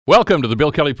Welcome to the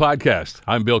Bill Kelly Podcast.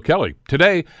 I'm Bill Kelly.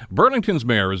 Today, Burlington's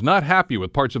mayor is not happy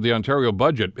with parts of the Ontario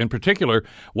budget, in particular,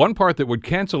 one part that would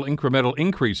cancel incremental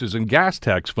increases in gas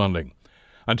tax funding.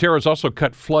 Ontario has also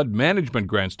cut flood management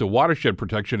grants to watershed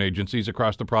protection agencies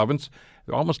across the province,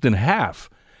 almost in half.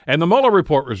 And the Mueller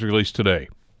report was released today.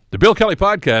 The Bill Kelly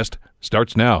Podcast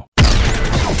starts now.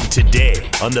 Today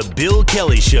on the Bill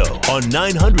Kelly Show on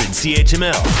 900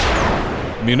 CHML.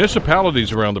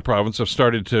 Municipalities around the province have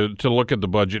started to look at the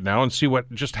budget now and see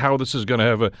how this is going to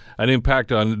have an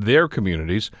impact on their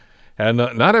communities. And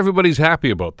not everybody's happy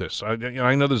about this.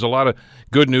 I know there's a lot of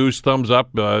good news, thumbs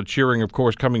up, cheering, of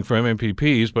course, coming from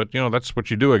MPPs, but, that's what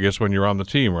you do, I guess, when you're on the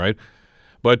team, right?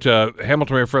 But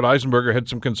Hamilton Mayor Fred Eisenberger had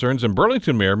some concerns, and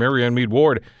Burlington Mayor Marianne Meed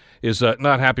Ward is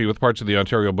not happy with parts of the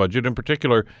Ontario budget, in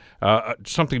particular,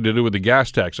 something to do with the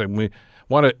gas tax. And we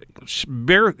want to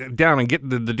bear down and get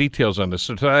the details on this.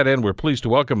 So to that end, we're pleased to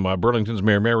welcome Burlington's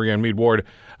Mayor Marianne Meed Ward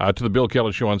to the Bill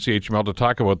Kelly Show on CHML to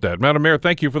talk about that. Madam Mayor,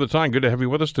 thank you for the time. Good to have you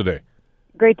with us today.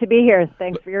 Great to be here.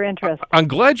 Thanks for your interest. I'm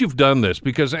glad you've done this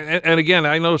because, and again,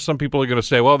 I know some people are going to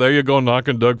say, well, there you go,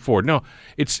 knocking Doug Ford. No,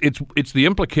 it's the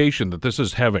implication that this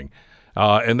is having.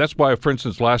 And that's why, for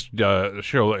instance, last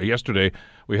show yesterday,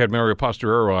 we had Mario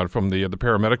Posteriero on from the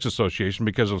Paramedics Association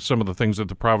because of some of the things that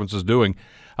the province is doing.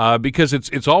 Because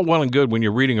it's all well and good when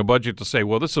you're reading a budget to say,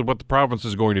 well, this is what the province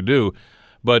is going to do.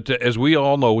 But as we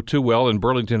all know too well in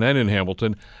Burlington and in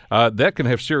Hamilton, that can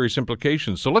have serious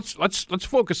implications. So let's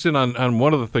focus in on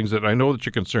one of the things that I know that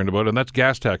you're concerned about, and that's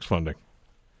gas tax funding.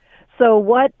 So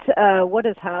what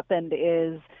has happened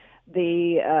is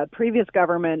the previous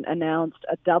government announced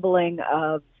a doubling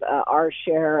of our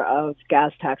share of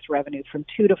gas tax revenue from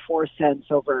 2 to 4 cents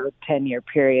over a 10-year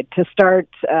period to start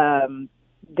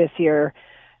this year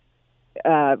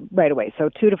right away. So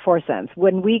 2 to 4 cents.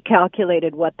 When we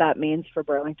calculated what that means for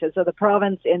Burlington, so the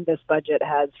province in this budget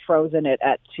has frozen it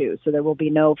at 2, so there will be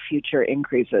no future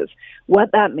increases.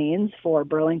 What that means for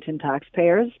Burlington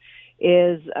taxpayers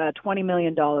is $20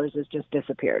 million has just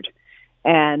disappeared.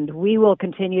 And we will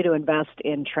continue to invest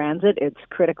in transit. It's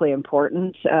critically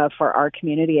important for our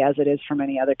community as it is for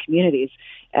many other communities.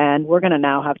 And we're going to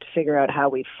now have to figure out how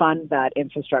we fund that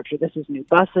infrastructure. This is new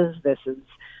buses. This is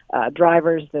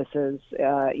drivers. This is,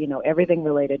 everything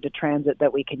related to transit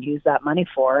that we can use that money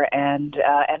for. And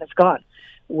it's gone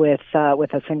with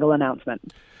a single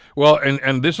announcement. Well,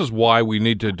 and this is why we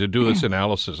need to do this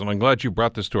analysis, and I'm glad you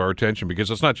brought this to our attention because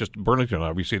it's not just Burlington.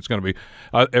 Obviously, it's going to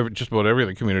be just about every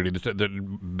other community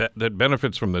that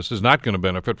benefits from this is not going to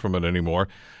benefit from it anymore,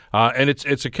 and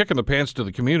it's a kick in the pants to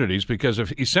the communities because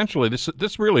essentially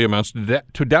this really amounts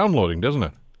to downloading, doesn't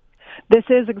it? This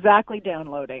is exactly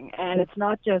downloading, and it's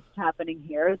not just happening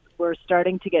here. We're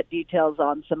starting to get details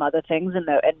on some other things, and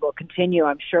we'll continue,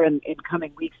 I'm sure, in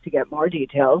coming weeks to get more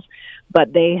details.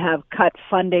 But they have cut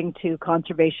funding to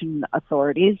conservation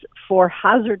authorities for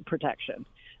hazard protection.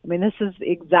 I mean, this is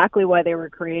exactly why they were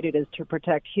created, is to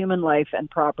protect human life and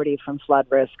property from flood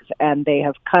risks, and they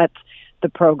have cut the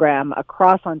program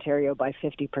across Ontario by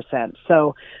 50%.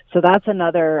 So that's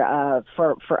another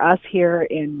for us here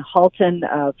in Halton,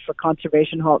 for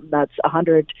Conservation Halton. That's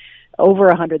over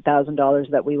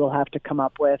 $100,000 that we will have to come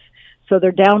up with. So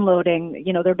they're downloading,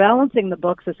 they're balancing the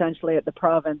books essentially at the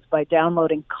province by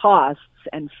downloading costs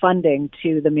and funding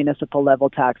to the municipal level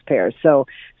taxpayers. So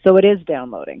it is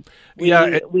downloading. We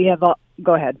have.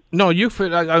 Go ahead. No,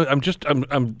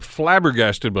 I'm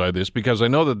flabbergasted by this because I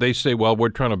know that they say, well, we're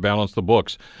trying to balance the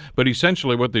books, but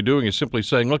essentially what they're doing is simply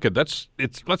saying, look, let's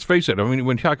face it. I mean,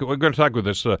 we're going to talk with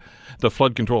this the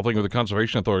flood control thing with the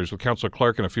conservation authorities with Councillor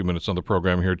Clark in a few minutes on the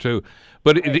program here too.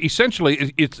 But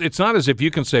essentially, it's not as if you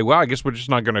can say, well, I guess we're just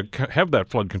not going to have that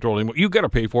flood control anymore. You got to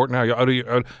pay for it now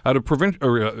out of provincial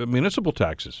or municipal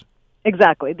taxes.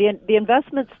 Exactly. The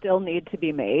investments still need to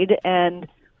be made, and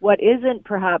what isn't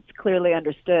perhaps clearly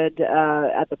understood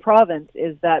at the province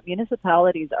is that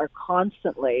municipalities are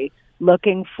constantly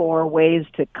looking for ways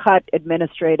to cut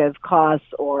administrative costs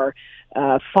or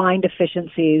find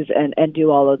efficiencies and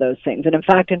do all of those things. And in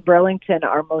fact, in Burlington,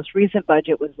 our most recent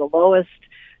budget was the lowest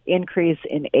increase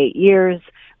in 8 years.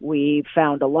 We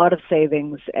found a lot of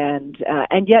savings and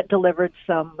yet delivered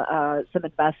some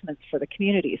investments for the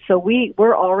community. So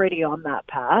we're already on that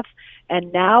path.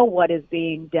 And now what is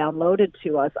being downloaded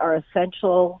to us are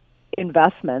essential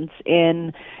investments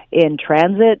in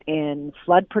transit, in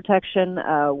flood protection.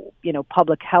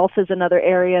 Public health is another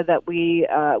area that we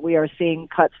are seeing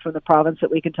cuts from the province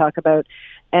that we can talk about.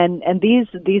 And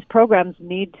these programs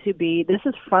need to be, this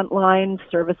is frontline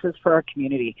services for our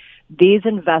community. These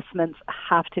investments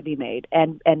have to be made.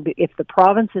 And if the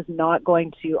province is not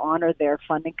going to honor their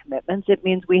funding commitments, it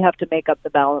means we have to make up the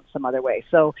balance some other way.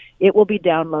 So it will be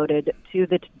downloaded to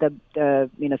the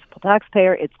municipal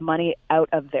taxpayer. It's money out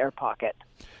of their pocket.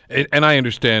 And I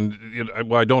understand,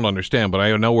 well, I don't understand, but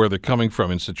I know where they're coming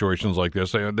from in situations like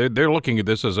this. They're looking at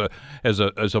this as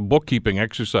a bookkeeping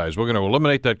exercise. We're going to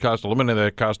eliminate that cost,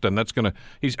 and that's going to.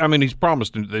 He's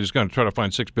promised that he's going to try to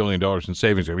find $6 billion in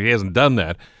savings. He hasn't done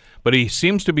that, but he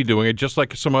seems to be doing it just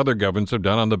like some other governments have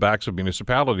done on the backs of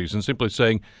municipalities, and simply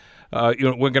saying,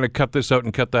 we're going to cut this out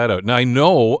and cut that out. Now I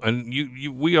know, and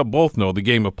we both know the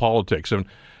game of politics, and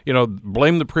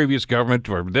blame the previous government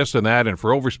for this and that and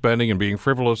for overspending and being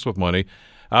frivolous with money.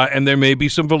 And there may be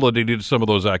some validity to some of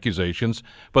those accusations,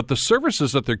 but the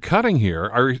services that they're cutting here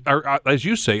are, as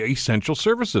you say, essential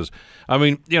services. I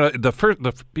mean,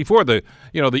 before the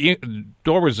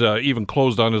door was even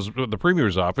closed on the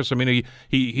Premier's office. I mean,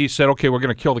 he said, okay, we're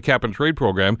going to kill the cap and trade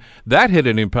program. That had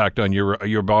an impact on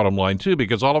your bottom line too,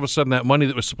 because all of a sudden that money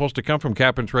that was supposed to come from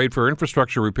cap and trade for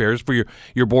infrastructure repairs for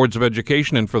your boards of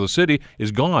education and for the city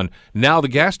is gone. Now the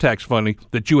gas tax funding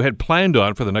that you had planned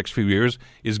on for the next few years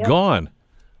is gone.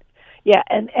 Yeah,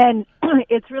 and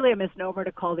it's really a misnomer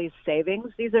to call these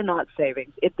savings. These are not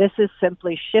savings. This is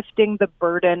simply shifting the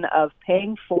burden of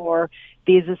paying for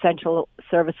these essential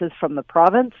services from the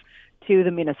province to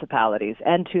the municipalities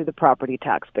and to the property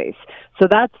tax base. So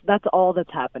that's all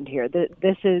that's happened here.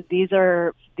 These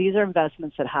are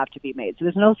investments that have to be made. So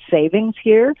there's no savings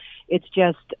here. It's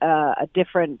just a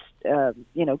different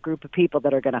group of people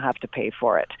that are going to have to pay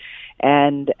for it,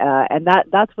 and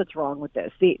that's what's wrong with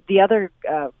this. The other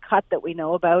cut that we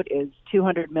know about is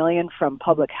 $200 million from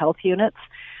public health units.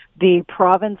 The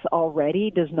province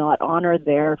already does not honor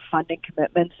their funding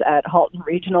commitments at Halton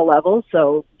regional level.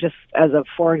 So just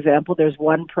for example, there's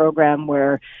one program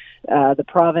where the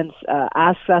province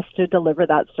asks us to deliver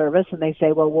that service, and they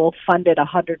say, well, we'll fund it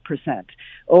 100%.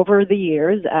 Over the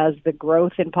years, as the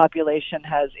growth in population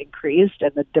has increased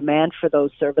and the demand for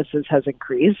those services has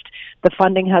increased, the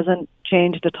funding hasn't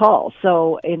changed at all.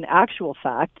 So in actual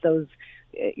fact, those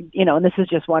and this is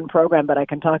just one program, but I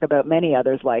can talk about many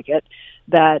others like it,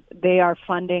 that they are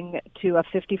funding to a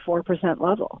 54%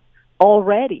 level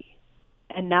already.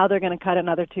 And now they're going to cut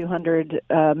another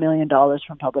 $200 million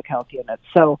from public health units.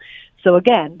 So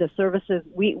again, the services,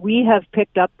 we have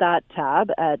picked up that tab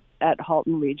at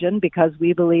Halton Region because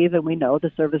we believe and we know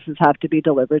the services have to be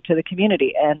delivered to the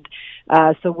community. And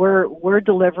so we're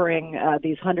delivering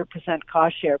these 100%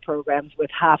 cost share programs with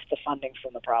half the funding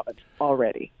from the province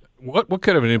already. What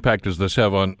kind of an impact does this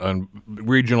have on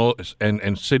regional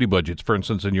and city budgets? For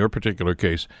instance, in your particular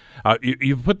case,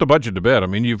 you've put the budget to bed. I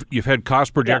mean, you've had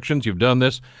cost projections. You've done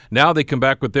this. Now they come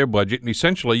back with their budget, and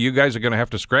essentially, you guys are going to have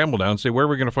to scramble down and say, where are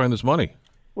we going to find this money?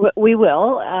 We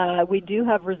will. We do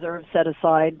have reserves set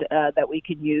aside that we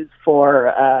can use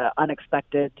for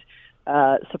unexpected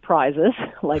surprises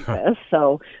like this.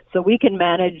 So we can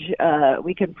manage.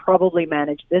 We can probably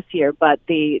manage this year, but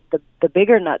the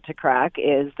bigger nut to crack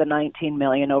is the $19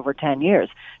 million over 10 years.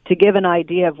 To give an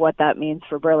idea of what that means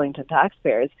for Burlington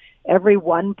taxpayers, every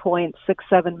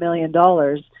 $1.67 million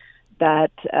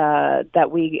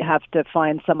that we have to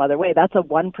find some other way, that's a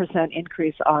 1%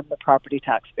 increase on the property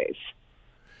tax base.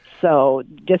 So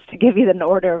just to give you an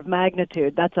order of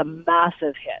magnitude, that's a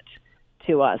massive hit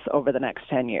to us over the next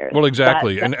 10 years. Well,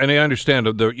 exactly. And I understand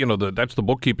that's the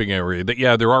bookkeeping area. That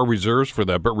there are reserves for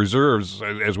that, but reserves,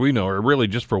 as we know, are really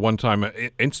just for one-time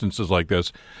instances like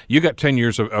this. You got 10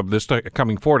 years of this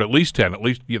coming forward, at least 10,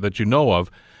 that you know of.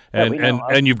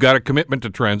 And you've got a commitment to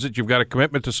transit. You've got a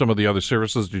commitment to some of the other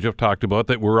services that you've talked about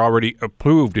that were already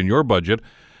approved in your budget.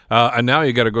 And now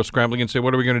you got to go scrambling and say,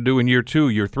 what are we going to do in year 2,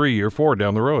 year 3, year 4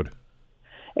 down the road?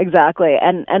 Exactly.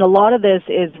 And a lot of this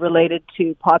is related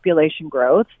to population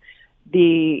growth.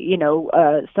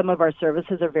 Some of our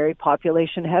services are very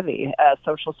population heavy,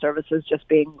 social services just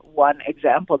being one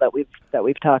example that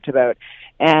we've talked about.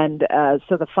 And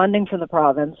so the funding from the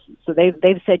province, so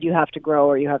they've said you have to grow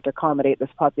or you have to accommodate this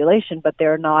population, but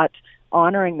they're not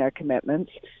honoring their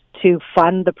commitments to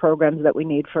fund the programs that we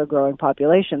need for a growing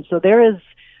population. So there is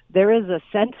a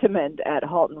sentiment at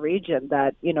Halton Region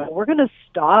that, we're going to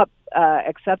stop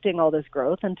accepting all this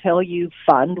growth until you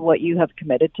fund what you have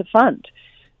committed to fund.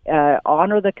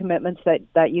 honor the commitments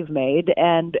that you've made,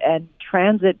 and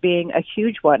transit being a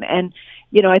huge one. And,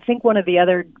 I think one of the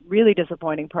other really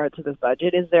disappointing parts of this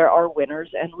budget is there are winners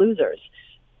and losers.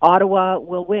 Ottawa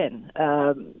will win.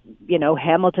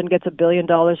 Hamilton gets $1 billion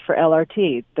for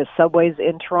LRT, the subways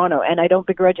in Toronto, and I don't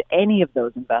begrudge any of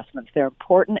those investments. They're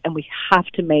important, and we have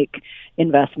to make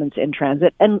investments in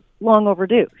transit, and long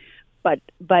overdue.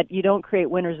 But you don't create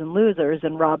winners and losers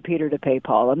and rob Peter to pay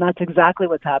Paul, and that's exactly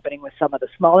what's happening with some of the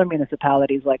smaller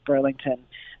municipalities like Burlington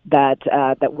that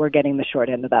we're getting the short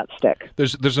end of that stick.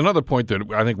 There's another point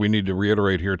that I think we need to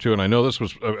reiterate here too, and I know this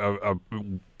was a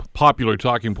popular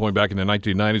talking point back in the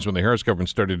 1990s when the Harris government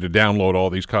started to download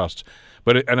all these costs,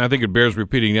 and I think it bears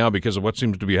repeating now because of what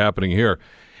seems to be happening here.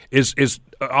 Is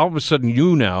all of a sudden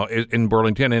you now in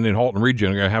Burlington and in Halton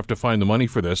Region are going to have to find the money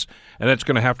for this, and that's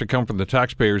going to have to come from the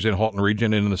taxpayers in Halton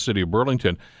Region and in the City of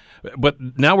Burlington. But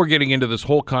now we're getting into this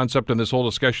whole concept and this whole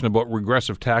discussion about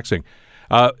regressive taxing.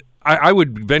 I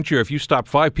would venture if you stop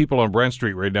 5 people on Brand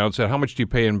Street right now and said, how much do you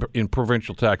pay in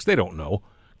provincial tax? They don't know.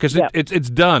 Because it's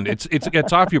done. It's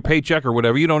off your paycheck or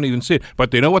whatever. You don't even see it. But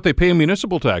they know what they pay in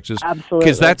municipal taxes. Absolutely.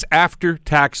 Because that's after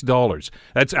tax dollars.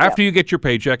 That's after you get your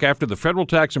paycheck, after the federal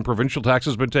tax and provincial tax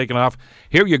has been taken off.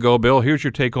 Here you go, Bill. Here's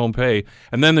your take-home pay.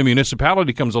 And then the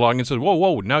municipality comes along and says,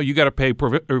 whoa, now you got to pay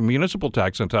municipal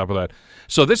tax on top of that.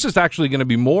 So this is actually going to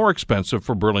be more expensive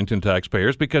for Burlington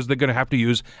taxpayers because they're going to have to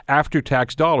use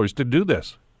after-tax dollars to do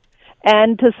this.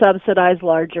 And to subsidize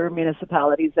larger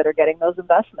municipalities that are getting those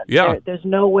investments. Yeah. There's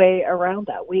no way around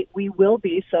that. We will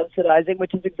be subsidizing,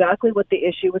 which is exactly what the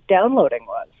issue with downloading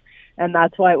was. And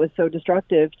that's why it was so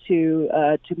destructive to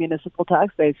municipal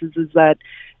tax bases, is that,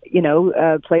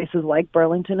 places like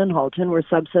Burlington and Halton were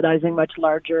subsidizing much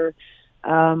larger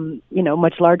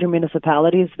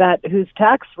municipalities whose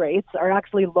tax rates are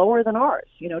actually lower than ours.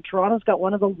 Toronto's got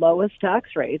one of the lowest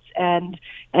tax rates, and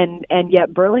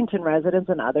yet Burlington residents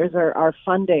and others are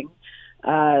funding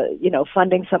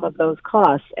some of those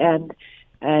costs. And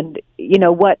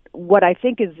what I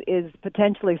think is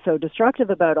potentially so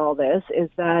destructive about all this is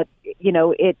that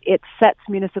it sets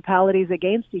municipalities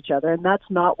against each other, and that's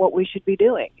not what we should be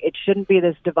doing. It shouldn't be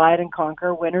this divide and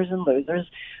conquer, winners and losers.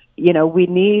 We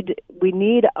need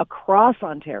across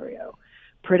Ontario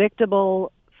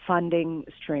predictable funding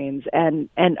streams, and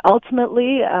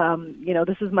ultimately,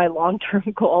 this is my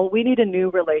long-term goal. We need a new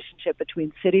relationship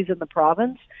between cities in the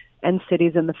province and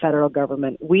cities in the federal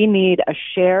government. We need a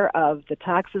share of the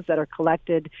taxes that are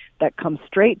collected that come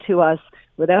straight to us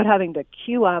without having to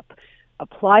queue up,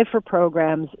 apply for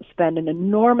programs, spend an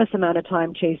enormous amount of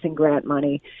time chasing grant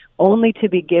money, only to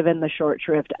be given the short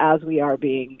shrift as we are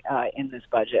being in this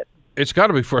budget. It's got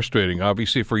to be frustrating,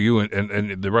 obviously, for you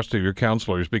and the rest of your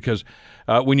councillors, because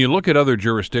when you look at other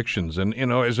jurisdictions, and,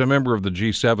 as a member of the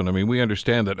G7, I mean, we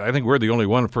understand that I think we're the only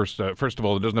one, first of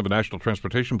all, that doesn't have a national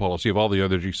transportation policy of all the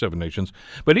other G7 nations.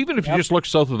 But even if you just look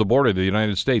south of the border of the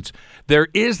United States, there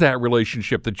is that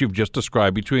relationship that you've just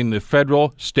described between the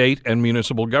federal, state, and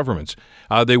municipal governments.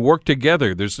 They work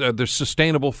together. There's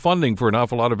sustainable funding for an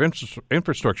awful lot of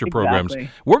infrastructure programs.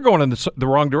 We're going in the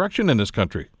wrong direction in this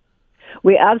country.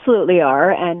 We absolutely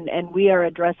are, and we are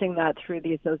addressing that through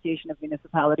the Association of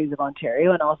Municipalities of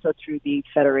Ontario and also through the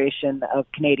Federation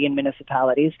of Canadian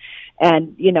Municipalities.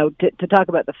 And, to talk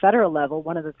about the federal level,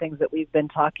 one of the things that we've been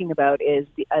talking about is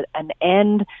an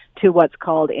end to what's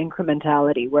called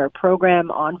incrementality, where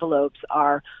program envelopes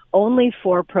are only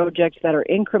for projects that are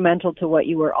incremental to what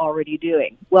you were already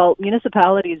doing. Well,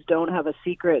 municipalities don't have a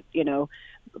secret,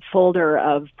 folder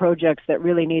of projects that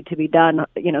really need to be done,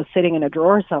 sitting in a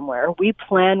drawer somewhere. We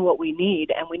plan what we need,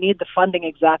 and we need the funding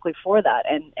exactly for that.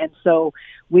 And so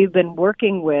we've been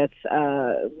working with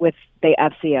the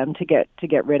FCM to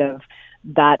get rid of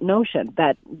that notion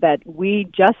that we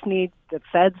just need the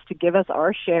feds to give us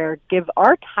our share, give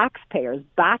our taxpayers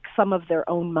back some of their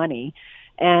own money,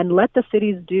 and let the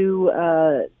cities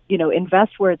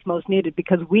invest where it's most needed,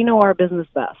 because we know our business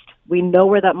best. We know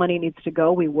where that money needs to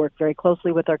go. We work very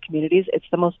closely with our communities. It's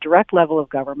the most direct level of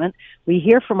government. We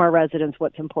hear from our residents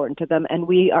what's important to them, and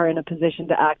we are in a position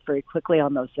to act very quickly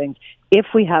on those things if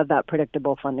we have that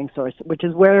predictable funding source, which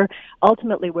is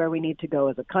ultimately where we need to go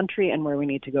as a country and where we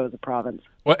need to go as a province.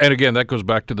 Well, and again, that goes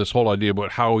back to this whole idea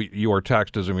about how you are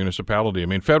taxed as a municipality. I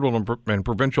mean, federal and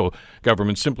provincial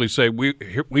governments simply say,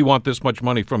 we want this much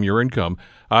money from your income,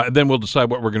 then we'll decide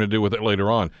what we're going to do with it later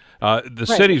on. The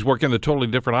cities work in the totally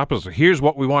different opposite. Here's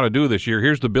what we want to do this year.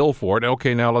 Here's the bill for it.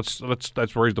 Okay, now let's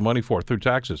raise the money for it through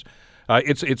taxes.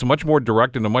 It's a much more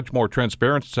direct and a much more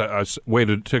transparent way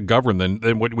to govern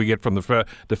than what we get from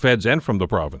the feds and from the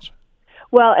province.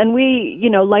 Well, and we,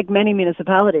 like many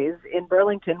municipalities in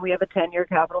Burlington, we have a 10-year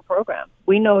capital program.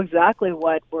 We know exactly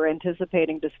what we're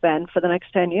anticipating to spend for the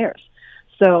next 10 years.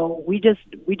 So we just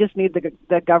need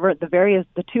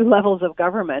the two levels of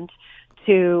government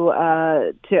to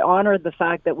honor the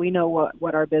fact that we know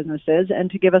what our business is,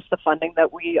 and to give us the funding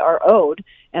that we are owed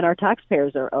and our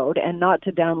taxpayers are owed, and not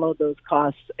to download those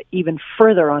costs even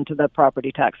further onto the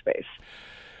property tax base.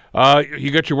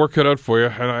 You got your work cut out for you.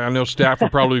 I know staff are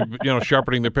probably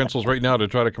sharpening their pencils right now to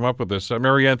try to come up with this.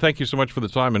 Marianne, thank you so much for the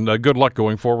time, and good luck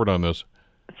going forward on this.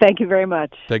 Thank you very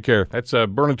much. Take care. That's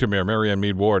Burlington Mayor Marianne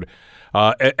Meed Ward.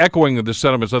 Echoing the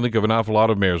sentiments, I think, of an awful lot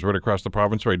of mayors right across the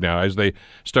province right now as they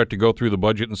start to go through the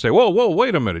budget and say, whoa,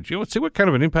 wait a minute. Let's see what kind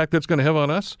of an impact that's going to have on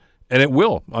us. And it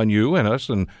will, on you and us.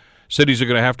 And cities are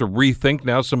going to have to rethink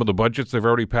now some of the budgets they've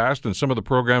already passed, and some of the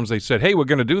programs they said, hey, we're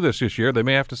going to do this year. They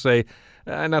may have to say,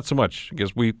 not so much,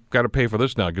 because we've got to pay for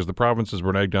this now because the provinces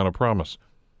reneged on a promise.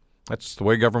 That's the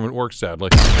way government works, sadly.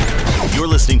 You're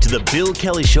listening to the Bill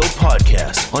Kelly Show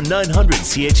podcast on 900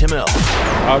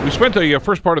 CHML. We spent the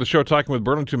first part of the show talking with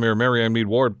Burlington Mayor Marianne Meed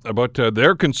Ward about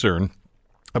their concern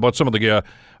about some of the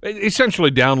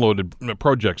essentially downloaded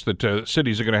projects that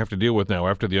cities are going to have to deal with now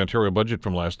after the Ontario budget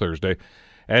from last Thursday.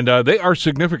 And they are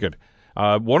significant.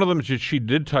 One of them she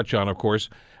did touch on, of course,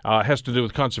 has to do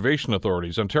with conservation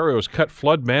authorities. Ontario has cut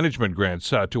flood management grants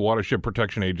to watershed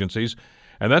protection agencies,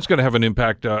 and that's going to have an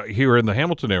impact here in the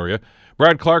Hamilton area.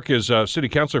 Brad Clark is City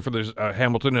Councillor for this,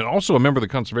 Hamilton, and also a member of the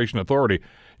Conservation Authority.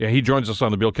 Yeah, he joins us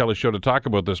on the Bill Kelly Show to talk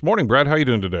about this. Morning, Brad. How are you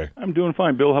doing today? I'm doing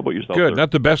fine, Bill. How about yourself? Good. Sir?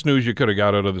 Not the best news you could have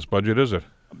got out of this budget, is it?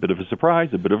 A bit of a surprise.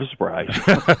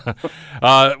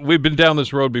 We've been down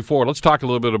this road before. Let's talk a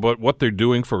little bit about what they're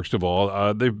doing, first of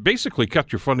all. They've basically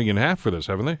cut your funding in half for this,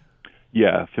 haven't they?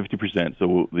 Yeah, 50%.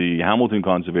 So the Hamilton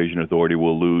Conservation Authority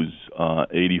will lose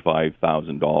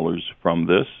 $85,000 from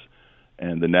this,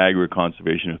 and the Niagara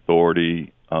Conservation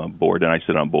Authority board, and I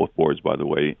sit on both boards, by the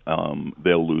way,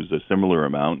 they'll lose a similar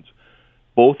amount.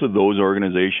 Both of those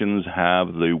organizations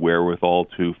have the wherewithal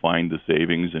to find the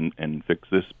savings and fix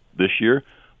this year,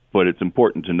 but it's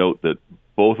important to note that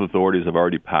both authorities have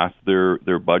already passed their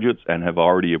budgets and have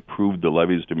already approved the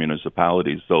levies to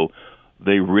municipalities. So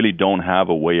they really don't have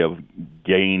a way of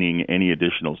gaining any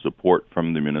additional support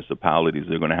from the municipalities.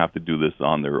 They're going to have to do this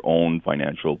on their own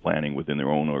financial planning within their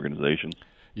own organizations.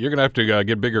 You're going to have to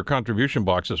get bigger contribution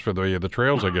boxes for the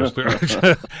trails, I guess.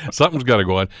 Something's got to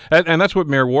go on. And that's what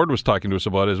Mayor Ward was talking to us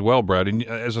about as well, Brad. And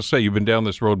as I say, you've been down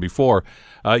this road before.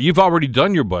 You've already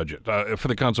done your budget for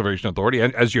the Conservation Authority,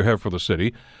 as you have for the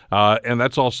city. And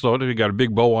that's all sorted. You got a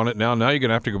big bow on it now. Now you're going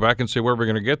to have to go back and say, where are we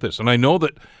going to get this? And I know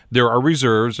that there are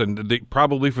reserves, and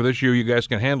probably for this year you guys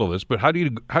can handle this. But how do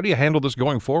you handle this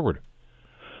going forward?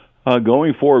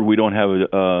 Going forward, we don't have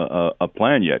a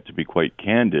plan yet, to be quite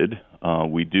candid.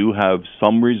 We do have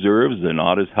some reserves. They're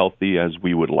not as healthy as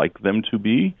we would like them to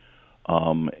be.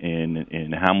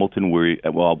 In Hamilton,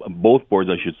 both boards,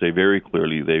 I should say very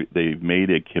clearly, they've made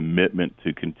a commitment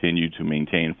to continue to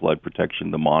maintain flood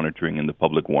protection, the monitoring, and the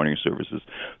public warning services.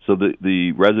 So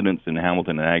the residents in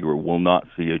Hamilton and Niagara will not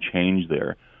see a change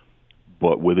there.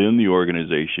 But within the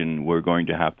organization, we're going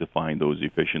to have to find those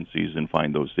efficiencies and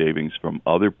find those savings from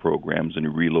other programs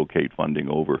and relocate funding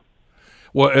over.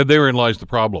 Well, therein lies the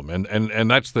problem,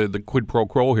 and that's the quid pro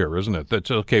quo here, isn't it? That's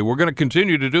okay, we're going to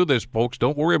continue to do this, folks,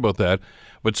 don't worry about that,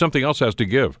 but something else has to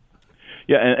give.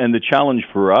 Yeah, and the challenge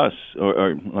for us,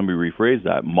 or let me rephrase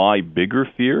that, my bigger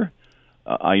fear,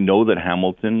 I know that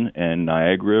Hamilton and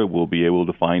Niagara will be able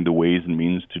to find the ways and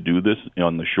means to do this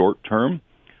on the short term,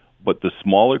 but the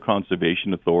smaller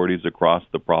conservation authorities across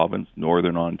the province,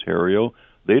 Northern Ontario,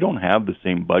 they don't have the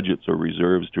same budgets or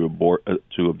reserves to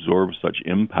absorb such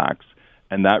impacts.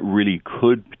 And that really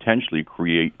could potentially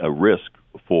create a risk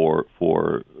for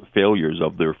failures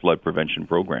of their flood prevention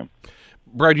program.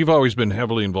 Brad, you've always been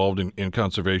heavily involved in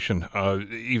conservation,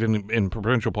 even in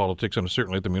provincial politics and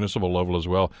certainly at the municipal level as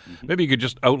well. Mm-hmm. Maybe you could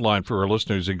just outline for our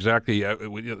listeners exactly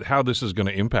how this is going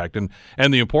to impact and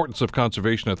the importance of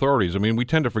conservation authorities. I mean, we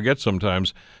tend to forget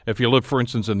sometimes, if you live, for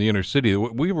instance, in the inner city,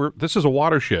 this is a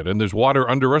watershed, and there's water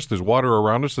under us, there's water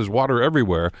around us, there's water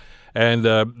everywhere, and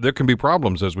there can be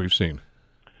problems, as we've seen.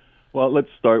 Well, let's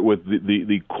start with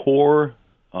the core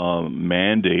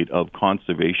mandate of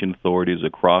conservation authorities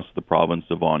across the province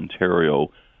of Ontario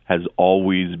has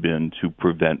always been to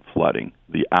prevent flooding.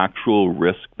 The actual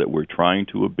risk that we're trying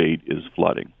to abate is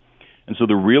flooding. And so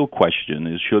the real question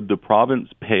is, should the province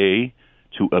pay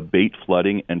to abate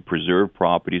flooding and preserve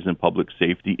properties and public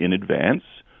safety in advance,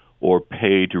 or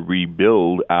pay to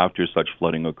rebuild after such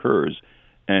flooding occurs?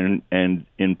 And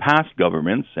in past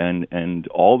governments and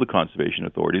all the conservation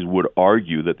authorities would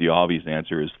argue that the obvious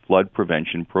answer is flood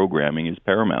prevention programming is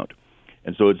paramount.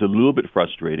 And so it's a little bit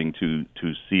frustrating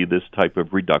to see this type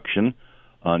of reduction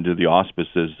under the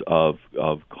auspices of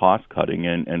cost cutting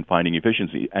and finding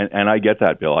efficiency. And I get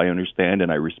that, Bill. I understand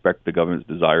and I respect the government's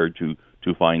desire to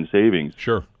find savings.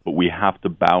 Sure. But we have to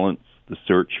balance the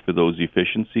search for those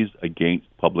efficiencies against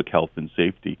public health and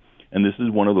safety. And this is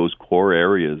one of those core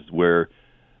areas where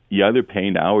you either pay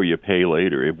now or you pay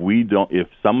later. If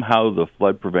somehow the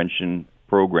flood prevention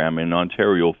program in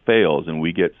Ontario fails and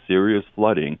we get serious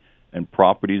flooding and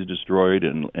property is destroyed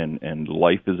and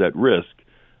life is at risk,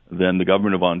 then the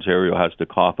government of Ontario has to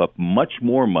cough up much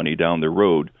more money down the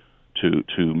road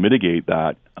to mitigate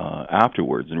that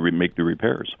afterwards and make the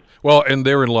repairs. Well, and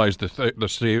therein lies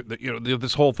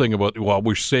this whole thing about, well,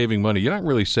 we're saving money. You're not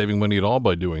really saving money at all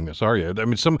by doing this, are you? I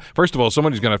mean, first of all,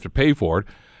 somebody's going to have to pay for it.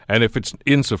 And if it's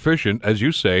insufficient, as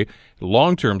you say,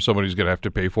 long-term somebody's going to have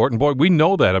to pay for it. And, boy, we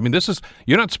know that. I mean,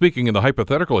 you're not speaking in the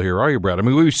hypothetical here, are you, Brad? I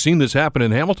mean, we've seen this happen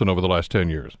in Hamilton over the last 10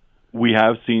 years. We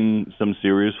have seen some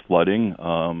serious flooding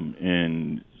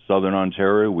in southern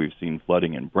Ontario. We've seen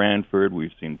flooding in Brantford.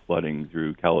 We've seen flooding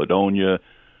through Caledonia.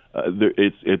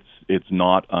 It's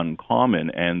not uncommon,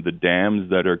 and the dams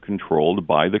that are controlled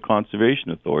by the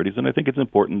conservation authorities, and I think it's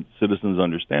important citizens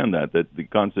understand that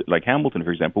like Hamilton,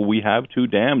 for example, we have 2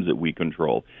 dams that we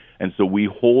control, and so we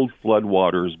hold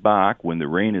floodwaters back when the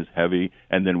rain is heavy,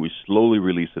 and then we slowly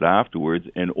release it afterwards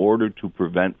in order to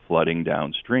prevent flooding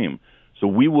downstream. So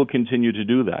we will continue to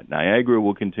do that. Niagara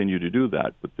will continue to do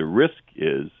that, but the risk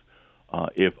is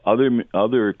if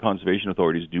other conservation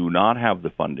authorities do not have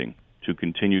the funding to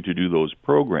continue to do those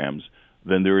programs,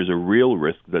 then there is a real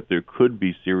risk that there could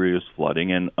be serious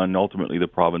flooding, and ultimately the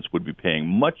province would be paying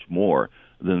much more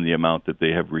than the amount that they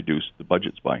have reduced the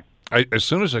budgets by. As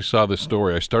soon as I saw this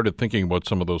story, I started thinking about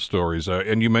some of those stories.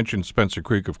 And you mentioned Spencer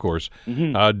Creek, of course.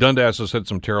 Mm-hmm. Dundas has had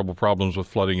some terrible problems with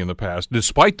flooding in the past,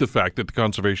 despite the fact that the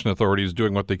Conservation Authority is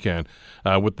doing what they can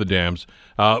with the dams.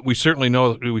 We certainly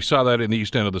know, we saw that in the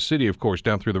east end of the city, of course,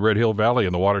 down through the Red Hill Valley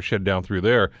and the watershed down through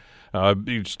there.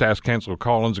 You just asked Councillor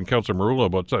Collins and Councillor Marula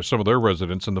about some of their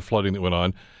residents and the flooding that went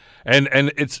on. And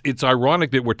it's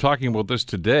ironic that we're talking about this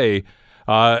today,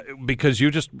 because you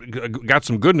just got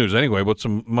some good news anyway about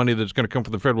some money that's going to come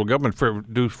from the federal government for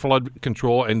do flood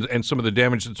control and some of the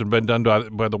damage that's been done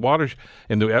by the waters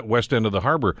in the west end of the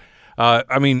harbor.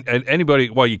 I mean, anybody,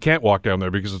 well, you can't walk down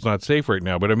there because it's not safe right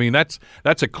now, but I mean, that's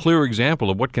a clear example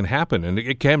of what can happen, and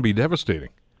it can be devastating.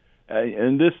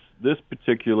 And this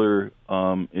particular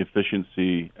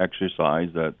efficiency exercise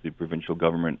that the provincial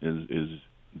government is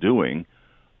doing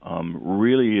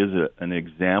really is an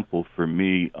example for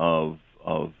me of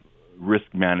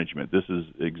risk management. This is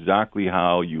exactly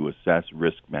how you assess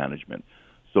risk management.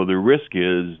 So the risk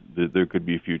is that there could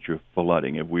be future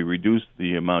flooding. If we reduce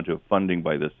the amount of funding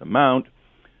by this amount,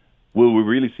 will we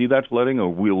really see that flooding,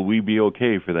 or will we be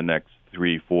okay for the next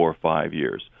 3, 4, 5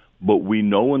 years? But we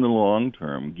know in the long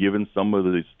term, given some of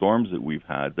the storms that we've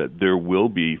had, that there will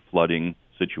be flooding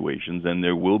situations and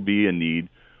there will be a need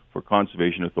for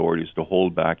conservation authorities to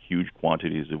hold back huge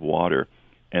quantities of water.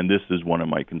 And this is one of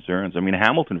my concerns. I mean,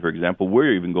 Hamilton, for example,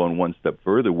 we're even going one step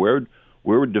further.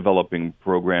 We're developing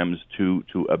programs to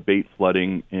abate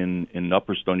flooding in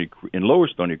Lower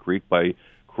Stony Creek by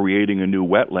creating a new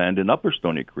wetland in Upper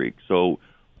Stony Creek. So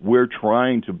we're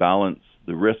trying to balance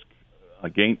the risk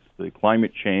against the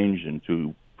climate change and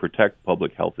to protect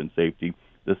public health and safety.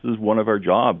 This is one of our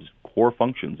jobs, core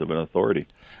functions of an authority.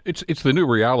 It's the new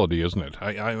reality, isn't it?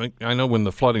 I know when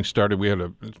the flooding started, we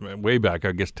had way back,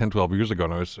 I guess 10, 12 years ago,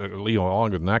 and I was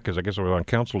longer than that because I guess I was on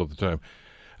council at the time.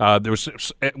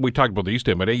 We talked about the East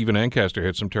End, but even Ancaster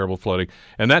had some terrible flooding.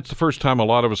 And that's the first time a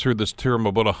lot of us heard this term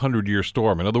about a 100-year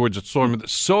storm. In other words, it's a storm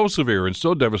that's so severe and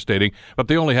so devastating, but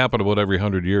they only happen about every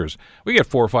 100 years. We get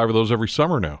 4 or 5 of those every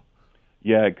summer now.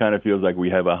 Yeah, it kind of feels like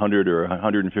we have a 100 or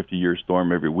 150-year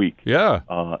storm every week. Yeah.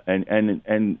 But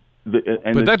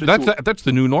that's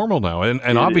the new normal now.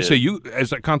 And obviously, you,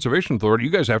 as a conservation authority, you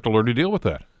guys have to learn to deal with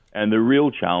that. And the real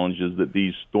challenge is that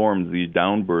these storms, these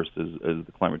downbursts, as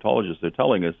the climatologists are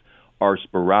telling us, are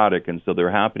sporadic. And so they're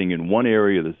happening in one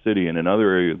area of the city. In another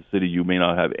area of the city, you may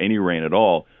not have any rain at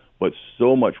all. But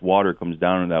so much water comes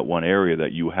down in that one area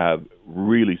that you have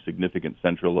really significant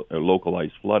central or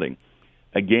localized flooding.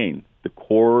 Again, the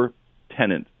core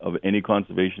tenet of any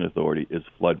conservation authority is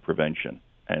flood prevention.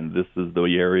 And this is the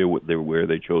area where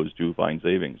they chose to find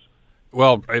savings.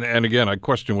 Well, and again, I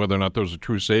question whether or not those are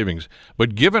true savings.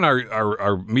 But given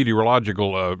our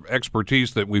meteorological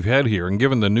expertise that we've had here, and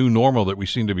given the new normal that we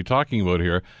seem to be talking about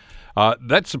here,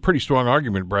 That's a pretty strong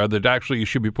argument, Brad, that actually you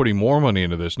should be putting more money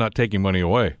into this, not taking money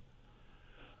away.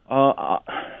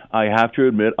 I have to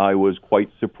admit I was quite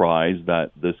surprised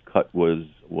that this cut was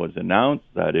announced,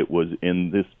 that it was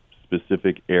in this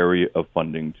specific area of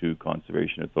funding to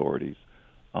conservation authorities.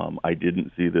 I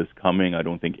didn't see this coming. I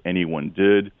don't think anyone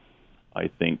did. I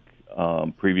think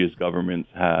previous governments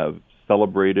have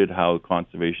celebrated how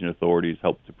conservation authorities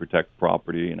help to protect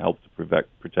property and help to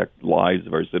protect lives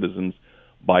of our citizens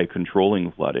by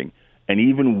controlling flooding. And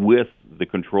even with the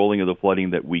controlling of the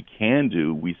flooding that we can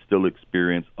do, we still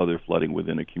experience other flooding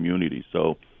within a community.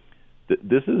 So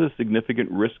this is a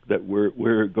significant risk that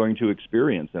we're going to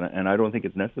experience, and I don't think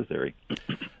it's necessary.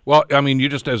 Well, I mean, you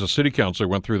just, as a city councillor,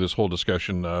 went through this whole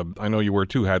discussion. I know you wear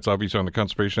two hats, obviously, on the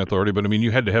Conservation Authority, but, I mean,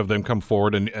 you had to have them come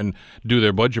forward and do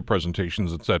their budget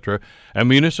presentations, et cetera. And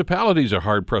municipalities are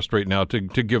hard-pressed right now to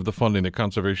give the funding that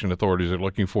conservation authorities are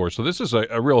looking for. So this is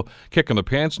a real kick in the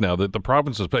pants now that the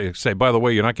provinces say, by the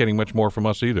way, you're not getting much more from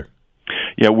us either.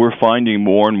 Yeah, we're finding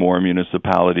more and more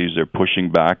municipalities are pushing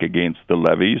back against the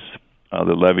levies.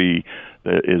 The levy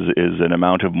is an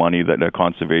amount of money that a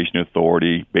conservation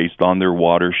authority, based on their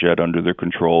watershed under their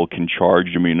control, can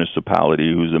charge a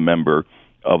municipality who's a member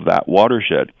of that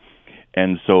watershed.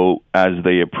 And so as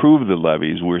they approve the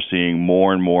levies, we're seeing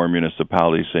more and more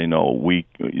municipalities say, no, we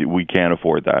can't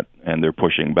afford that, and they're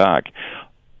pushing back.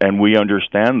 And we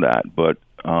understand that, but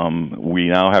we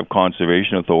now have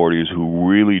conservation authorities who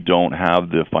really don't have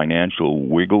the financial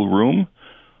wiggle room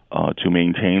to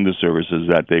maintain the services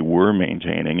that they were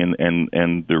maintaining,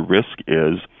 and the risk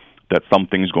is that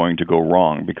something's going to go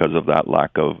wrong because of that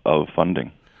lack of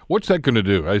funding. What's that going to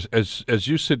do? As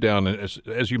you sit down, and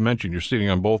as you mentioned, you're sitting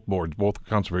on both boards, both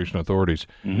conservation authorities.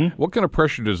 Mm-hmm. What kind of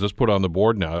pressure does this put on the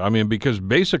board now? I mean, because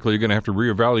basically you're going to have to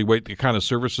reevaluate the kind of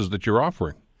services that you're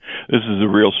offering. This is a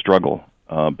real struggle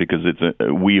because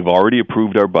we've already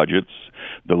approved our budgets.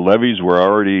 The levies were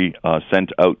already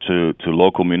sent out to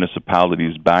local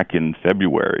municipalities back in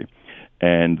February,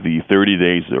 and the 30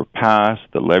 days are passed.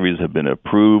 The levies have been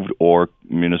approved, or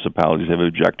municipalities have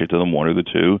objected to them, one or the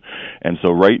two. And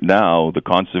so right now, the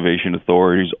conservation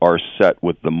authorities are set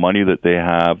with the money that they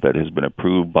have that has been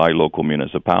approved by local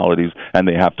municipalities, and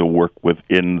they have to work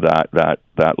within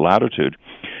that latitude.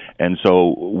 And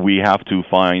so we have to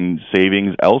find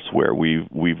savings elsewhere. We've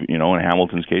in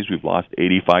Hamilton's case, we've lost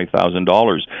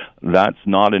 $85,000. That's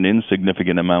not an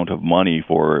insignificant amount of money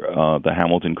for the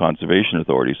Hamilton Conservation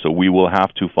Authority. So we will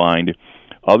have to find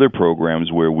other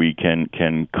programs where we can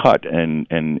cut, and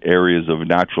areas of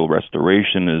natural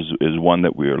restoration is one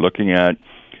that we are looking at.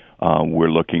 We're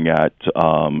looking at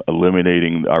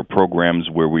eliminating our programs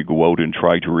where we go out and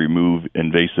try to remove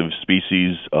invasive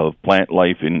species of plant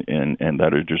life and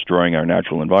that are destroying our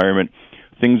natural environment,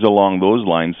 things along those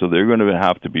lines. So they're going to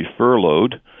have to be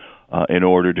furloughed in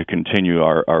order to continue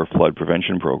our flood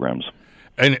prevention programs.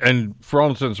 And for all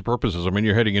intents and purposes, I mean,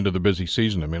 you're heading into the busy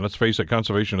season. I mean, let's face it,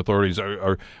 conservation authorities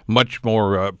are much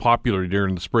more popular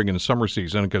during the spring and summer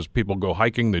season because people go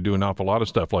hiking. They do an awful lot of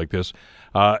stuff like this.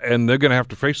 And they're going to have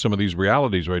to face some of these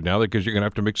realities right now because you're going to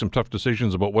have to make some tough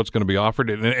decisions about what's going to be offered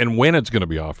and when it's going to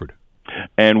be offered.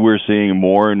 And we're seeing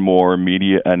more and more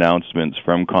media announcements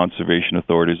from conservation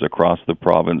authorities across the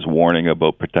province warning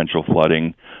about potential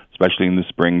flooding, especially in the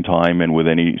springtime and with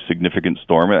any significant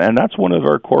storm. And that's one of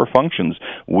our core functions.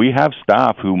 We have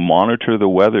staff who monitor the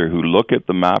weather, who look at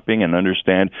the mapping and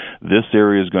understand this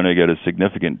area is going to get a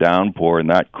significant downpour, and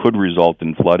that could result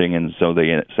in flooding. And so they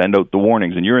send out the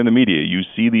warnings. And you're in the media. You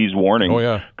see these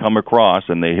warnings come across,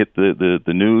 and they hit the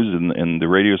news and the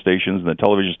radio stations and the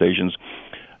television stations.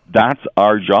 That's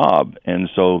our job, and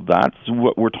so that's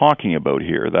what we're talking about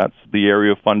here. That's the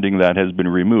area of funding that has been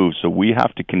removed, so we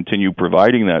have to continue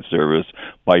providing that service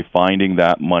by finding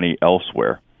that money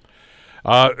elsewhere.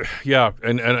 Yeah,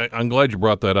 and I'm glad you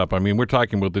brought that up. I mean, we're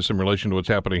talking about this in relation to what's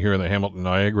happening here in the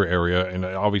Hamilton-Niagara area, and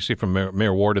obviously from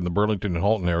Mayor Ward in the Burlington and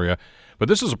Halton area. But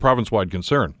this is a province-wide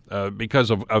concern because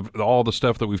of all the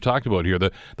stuff that we've talked about here,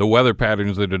 the weather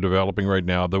patterns that are developing right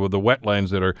now, the wetlands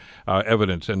that are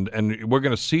evident, and we're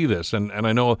going to see this. And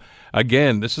I know,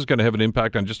 again, this is going to have an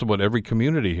impact on just about every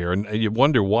community here. And you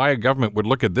wonder why a government would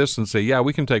look at this and say, yeah,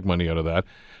 we can take money out of that.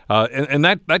 And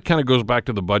that kind of goes back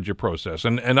to the budget process.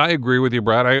 And I agree with you,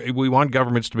 Brad. We want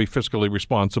governments to be fiscally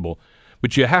responsible.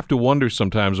 But you have to wonder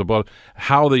sometimes about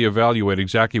how they evaluate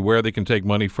exactly where they can take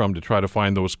money from to try to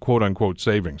find those quote-unquote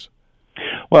savings.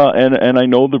 Well, and I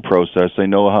know the process. I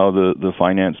know how the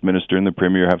finance minister and the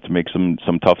premier have to make some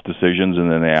tough decisions,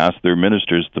 and then they ask their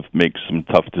ministers to make some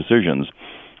tough decisions.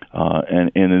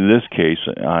 And in this case,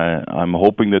 I'm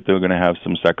hoping that they're going to have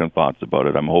some second thoughts about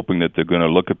it. I'm hoping that they're going to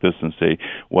look at this and say,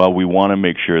 well, we want to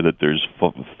make sure that there's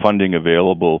funding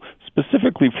available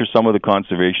specifically for some of the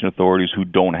conservation authorities who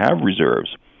don't have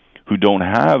reserves, who don't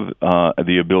have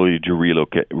the ability to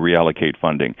reallocate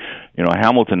funding.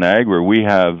 Hamilton Niagara, we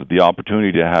have the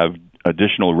opportunity to have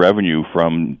additional revenue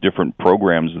from different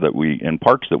programs and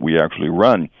parks that we actually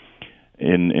run.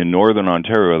 In Northern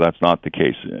Ontario, that's not the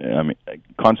case. I mean,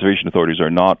 conservation authorities are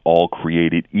not all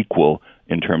created equal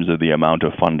in terms of the amount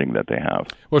of funding that they have.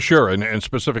 Well, sure, in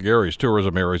specific areas,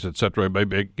 tourism areas, et cetera,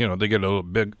 they get a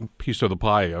big piece of the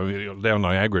pie. Down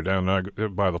Niagara,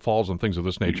 by the falls and things of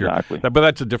this nature. Exactly. But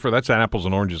that's that's an apples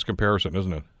and oranges comparison,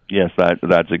 isn't it? Yes,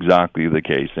 that's exactly the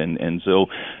case, and so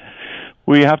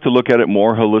we have to look at it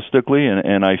more holistically,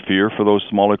 and I fear for those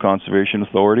smaller conservation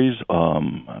authorities,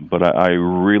 but I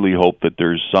really hope that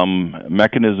there's some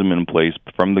mechanism in place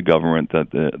from the government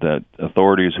that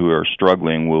authorities who are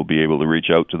struggling will be able to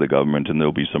reach out to the government, and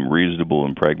there'll be some reasonable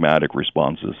and pragmatic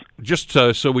responses. Just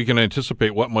so we can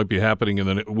anticipate what might be happening in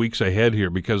the weeks ahead here,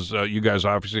 because you guys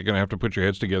are obviously going to have to put your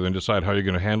heads together and decide how you're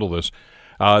going to handle this.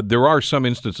 There are some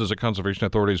instances at conservation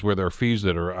authorities where there are fees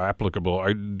that are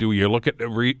applicable. Do you look at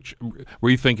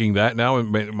rethinking that now? And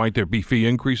might there be fee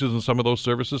increases in some of those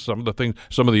services, some of the things,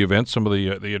 some of the events, some of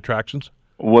the attractions?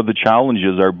 Well, the challenge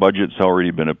is our budget's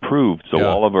already been approved, so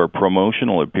all of our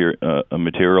promotional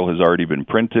material has already been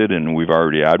printed, and we've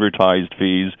already advertised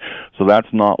fees, so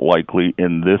that's not likely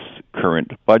in this current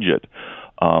budget.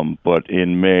 But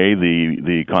in May,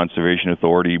 the Conservation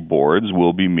Authority boards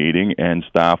will be meeting, and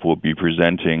staff will be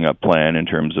presenting a plan in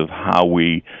terms of how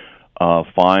we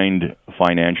find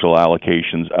financial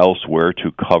allocations elsewhere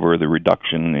to cover the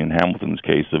reduction, in Hamilton's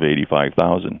case, of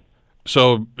 $85,000.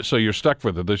 So you're stuck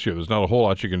with it this year. There's not a whole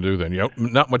lot you can do then.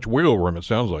 Not much wiggle room, it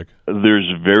sounds like.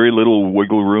 There's very little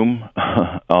wiggle room,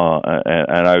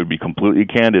 and I would be completely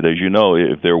candid. As you know,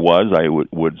 if there was, I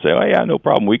would say, oh, yeah, no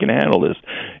problem, we can handle this.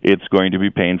 It's going to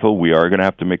be painful. We are going to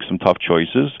have to make some tough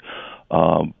choices,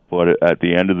 but at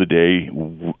the end of the day,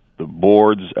 the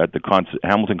boards at the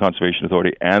Hamilton Conservation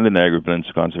Authority and the Niagara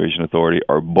Peninsula Conservation Authority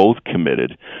are both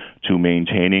committed to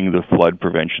maintaining the flood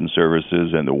prevention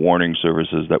services and the warning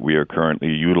services that we are currently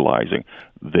utilizing.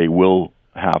 They will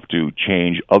have to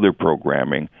change other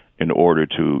programming in order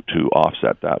to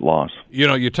offset that loss.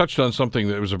 You touched on something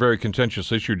that was a very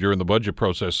contentious issue during the budget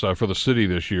process for the city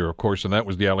this year, of course, and that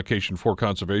was the allocation for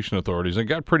conservation authorities. It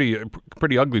got pretty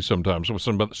ugly sometimes with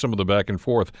some of the back and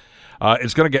forth.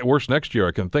 It's going to get worse next year,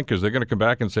 I can think, because they're going to come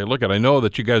back and say, look, I know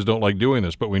that you guys don't like doing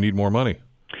this, but we need more money.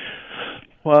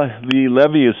 Well, the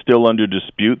levy is still under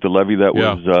dispute. The levy that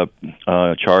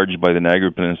was charged by the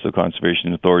Niagara Peninsula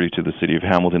Conservation Authority to the City of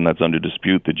Hamilton, that's under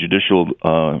dispute. The judicial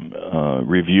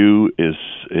review is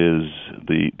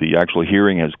the actual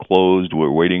hearing has closed.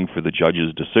 We're waiting for the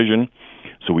judge's decision.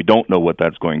 So we don't know what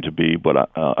that's going to be,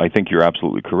 but I think you're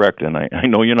absolutely correct. And I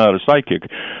know you're not a psychic,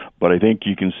 but I think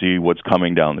you can see what's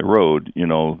coming down the road.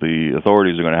 The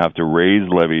authorities are going to have to raise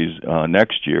levies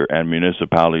next year, and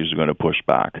municipalities are going to push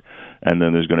back. And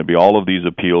then there's going to be all of these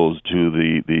appeals to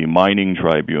the mining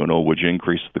tribunal, which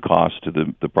increase the cost to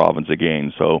the province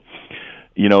again. So,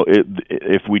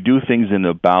 if we do things in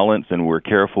a balance and we're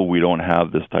careful, we don't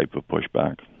have this type of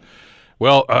pushback.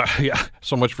 Well,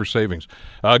 so much for savings.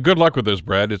 Good luck with this,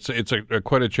 Brad. It's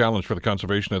quite a challenge for the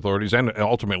conservation authorities and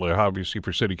ultimately, obviously,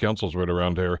 for city councils right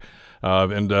around here.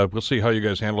 And we'll see how you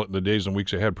guys handle it in the days and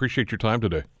weeks ahead. Appreciate your time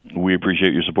today. We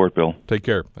appreciate your support, Bill. Take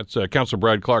care. That's Councillor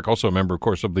Brad Clark, also a member, of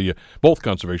course, of the both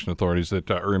conservation authorities that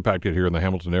are impacted here in the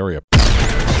Hamilton area.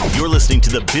 You're listening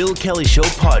to the Bill Kelly Show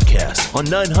podcast on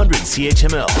 900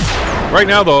 CHML. Right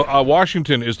now, though,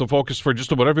 Washington is the focus for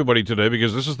just about everybody today,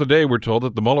 because this is the day we're told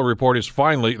that the Mueller report is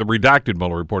finally, the redacted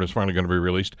Mueller report is finally going to be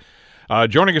released.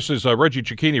 Joining us is Reggie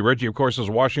Cecchini. Reggie, of course, is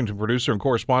a Washington producer and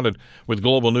correspondent with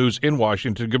Global News in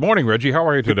Washington. Good morning, Reggie. How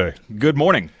are you today? Good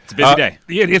morning. It's a busy day.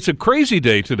 Yeah, it's a crazy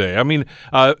day today. I mean,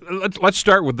 let's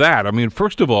start with that. I mean,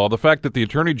 first of all, the fact that the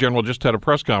Attorney General just had a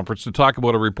press conference to talk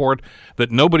about a report that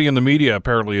nobody in the media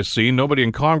apparently has seen, nobody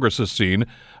in Congress has seen,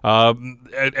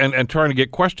 and trying to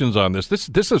get questions on this.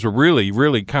 This is really,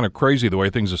 really kind of crazy the way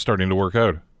things are starting to work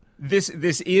out. This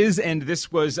is, and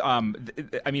this was,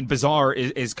 bizarre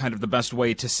is kind of the best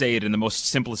way to say it in the most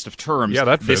simplest of terms. Yeah,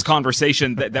 that fits. This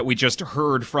conversation that we just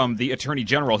heard from the Attorney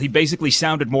General, he basically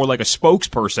sounded more like a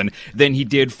spokesperson than he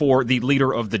did for the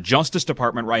leader of the Justice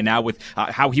Department right now, with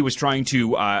how he was trying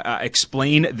to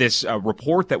explain this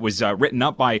report that was written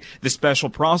up by the special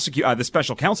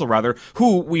counsel,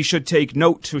 who we should take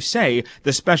note to say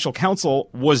the special counsel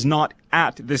was not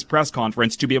at this press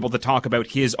conference to be able to talk about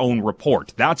his own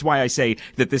report. That's why I say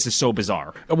that this is so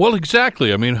bizarre. Well,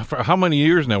 exactly. I mean, for how many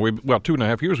years now?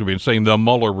 2.5 years we've been saying the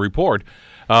Mueller report.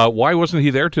 Why wasn't he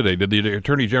there today? Did the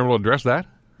Attorney General address that?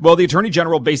 Well, the Attorney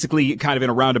General basically kind of in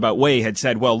a roundabout way had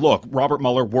said, well, look, Robert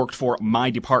Mueller worked for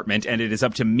my department and it is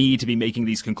up to me to be making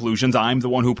these conclusions. I'm the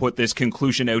one who put this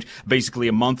conclusion out basically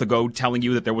a month ago telling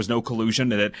you that there was no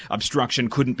collusion and that obstruction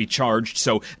couldn't be charged.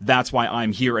 So that's why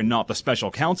I'm here and not the special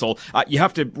counsel. You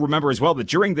have to remember as well that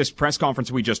during this press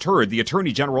conference we just heard, the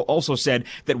Attorney General also said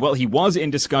that while he was in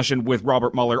discussion with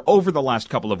Robert Mueller over the last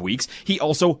couple of weeks, he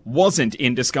also wasn't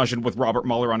in discussion with Robert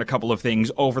Mueller on a couple of things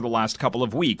over the last couple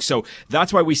of weeks. So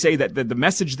that's why we say that the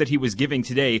message that he was giving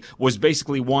today was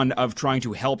basically one of trying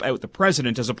to help out the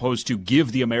president as opposed to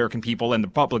give the American people and the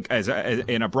public,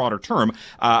 in a broader term,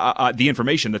 the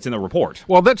information that's in the report.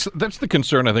 Well, that's the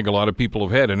concern I think a lot of people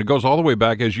have had, and it goes all the way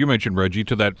back, as you mentioned, Reggie,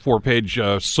 to that 4-page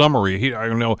summary. I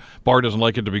know Barr doesn't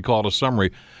like it to be called a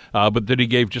summary, but that he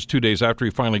gave just 2 days after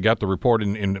he finally got the report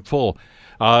in full.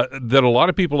 That a lot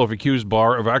of people have accused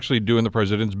Barr of actually doing the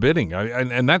president's bidding,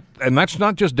 and that's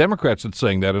not just Democrats that's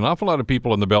saying that. An awful lot of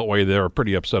people in the Beltway there are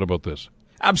pretty upset about this.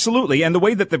 Absolutely. And the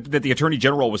way that the Attorney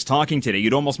General was talking today,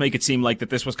 you'd almost make it seem like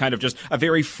that this was kind of just a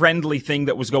very friendly thing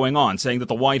that was going on, saying that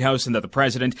the White House and that the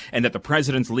president and that the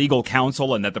president's legal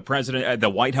counsel and that the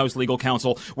White House legal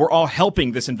counsel were all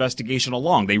helping this investigation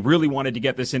along. They really wanted to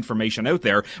get this information out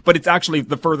there, but it's actually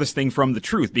the furthest thing from the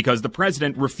truth because the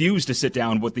president refused to sit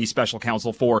down with the special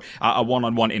counsel for a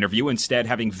one-on-one interview, instead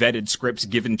having vetted scripts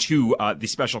given to the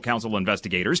special counsel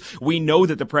investigators. We know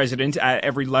that the president at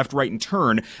every left, right, and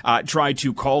turn tried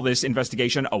to call this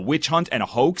investigation a witch hunt and a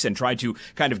hoax and tried to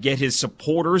kind of get his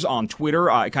supporters on Twitter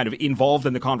kind of involved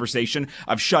in the conversation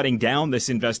of shutting down this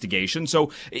investigation. So,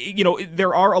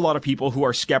 there are a lot of people who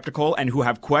are skeptical and who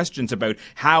have questions about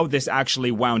how this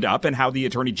actually wound up and how the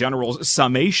Attorney General's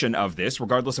summation of this,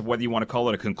 regardless of whether you want to call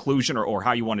it a conclusion or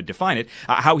how you want to define it,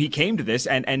 how he came to this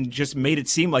and just made it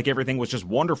seem like everything was just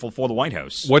wonderful for the White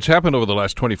House. What's happened over the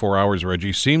last 24 hours,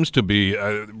 Reggie, seems to be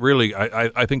really,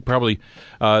 I think probably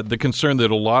the concern that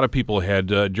a lot of people had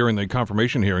during the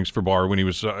confirmation hearings for Barr when he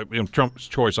was Trump's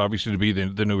choice, obviously, to be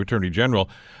the new Attorney General,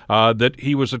 that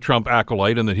he was a Trump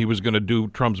acolyte and that he was going to do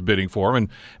Trump's bidding for him. And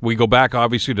we go back,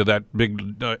 obviously, to that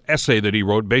big essay that he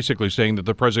wrote basically saying that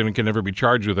the president can never be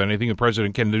charged with anything. The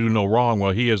president can do no wrong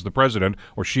while he is the president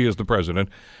or she is the president.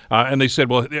 And they said,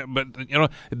 well, but,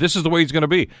 this is the way he's going to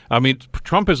be. I mean,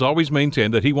 Trump has always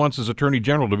maintained that he wants his Attorney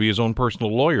General to be his own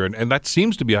personal lawyer. And that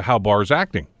seems to be how Barr is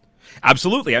acting.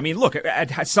 Absolutely. I mean, look,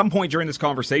 at some point during this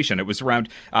conversation, it was around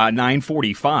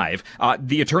 9:45,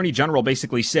 the Attorney General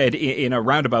basically said in a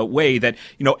roundabout way that,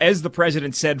 as the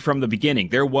president said from the beginning,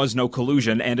 there was no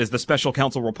collusion. And as the special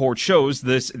counsel report shows,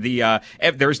 there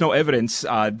is no evidence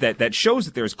that shows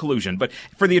that there's collusion. But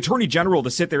for the Attorney General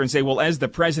to sit there and say, well, as the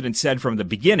president said from the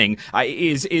beginning,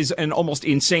 is an almost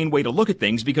insane way to look at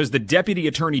things, because the Deputy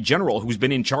Attorney General, who's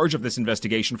been in charge of this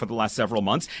investigation for the last several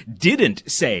months, didn't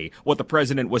say what the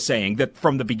president was saying, that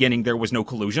from the beginning there was no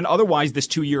collusion. Otherwise, this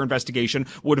 2-year investigation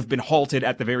would have been halted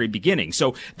at the very beginning.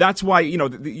 So that's why,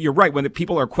 you're right, when the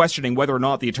people are questioning whether or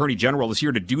not the Attorney General is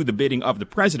here to do the bidding of the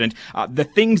president, the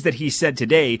things that he said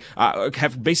today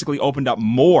have basically opened up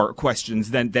more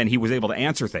questions than he was able to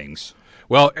answer things.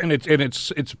 Well, and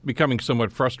it's becoming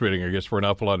somewhat frustrating, I guess, for an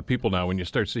awful lot of people now when you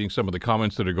start seeing some of the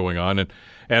comments that are going on,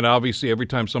 and obviously every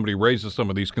time somebody raises some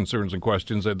of these concerns and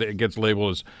questions, it gets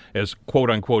labeled as quote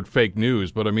unquote fake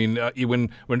news. But I mean,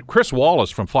 when Chris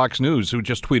Wallace from Fox News, who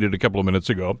just tweeted a couple of minutes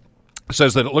ago,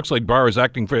 says that it looks like Barr is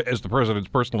acting as the president's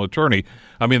personal attorney.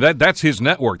 I mean, that's his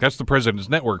network. That's the president's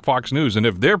network, Fox News. And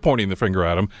if they're pointing the finger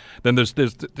at him, then this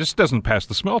doesn't pass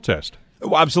the smell test.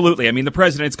 Well, absolutely. I mean, the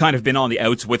president's kind of been on the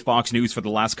outs with Fox News for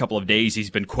the last couple of days. He's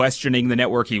been questioning the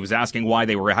network. He was asking why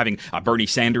they were having Bernie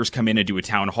Sanders come in and do a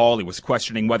town hall. He was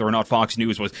questioning whether or not Fox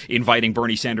News was inviting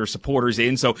Bernie Sanders supporters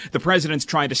in. So the president's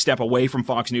trying to step away from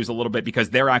Fox News a little bit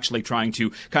because they're actually trying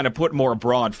to kind of put more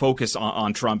broad focus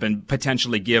on Trump and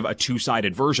potentially give a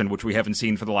two-sided version, which we haven't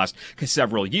seen for the last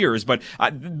several years. But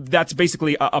that's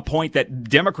basically a point that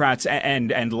Democrats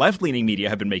and left-leaning media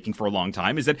have been making for a long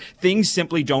time, is that things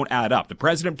simply don't add up. The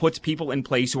president puts people in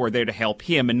place who are there to help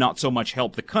him and not so much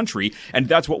help the country. And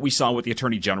that's what we saw with the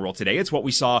Attorney General today. It's what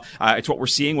we saw. It's what we're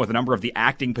seeing with a number of the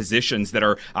acting positions that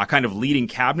are kind of leading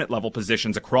cabinet level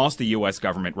positions across the U.S.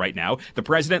 government right now. The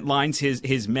president lines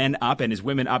his men up and his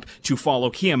women up to follow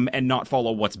him and not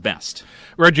follow what's best.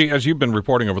 Reggie, as you've been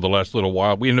reporting over the last little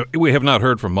while, we have not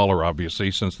heard from Mueller,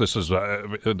 obviously, since this is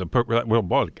about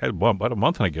a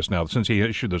month, I guess now, since he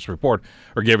issued this report,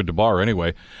 or gave it to Barr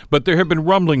anyway. But there have been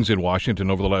rumblings in Washington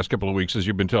Washington over the last couple of weeks, as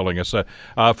you've been telling us,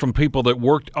 from people that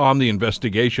worked on the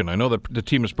investigation. I know that the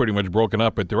team is pretty much broken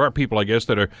up, but there are people, I guess,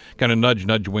 that are kind of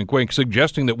nudge, wink, wink,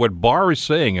 suggesting that what Barr is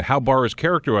saying and how Barr is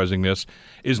characterizing this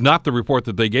is not the report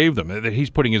that they gave them, that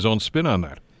he's putting his own spin on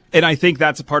that. And I think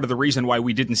that's a part of the reason why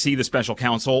we didn't see the special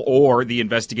counsel or the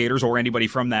investigators or anybody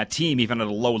from that team, even at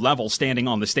a low level, standing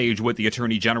on the stage with the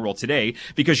Attorney General today.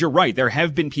 Because you're right, there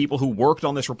have been people who worked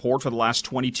on this report for the last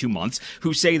 22 months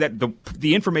who say that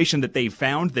the information that they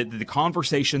found, that the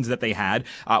conversations that they had,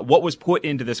 what was put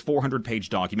into this 400-page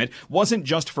document wasn't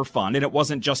just for fun and it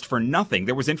wasn't just for nothing.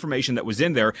 There was information that was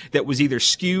in there that was either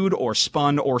skewed or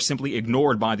spun or simply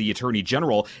ignored by the Attorney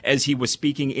General as he was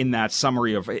speaking in that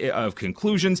summary of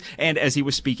conclusions, and as he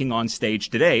was speaking on stage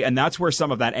today. And that's where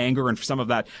some of that anger and some of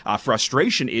that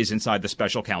frustration is inside the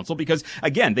special counsel, because,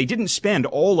 again, they didn't spend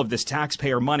all of this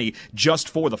taxpayer money just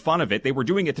for the fun of it. They were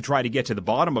doing it to try to get to the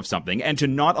bottom of something, and to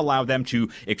not allow them to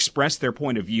express their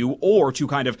point of view or to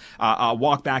kind of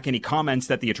walk back any comments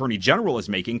that the Attorney General is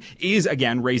making is,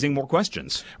 again, raising more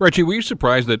questions. Reggie, were you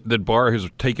surprised that Barr has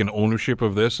taken ownership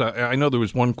of this? I know there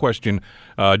was one question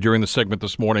during the segment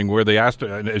this morning where they asked,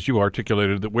 as you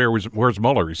articulated, that where's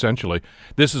Mueller? Essentially,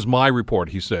 this is my report,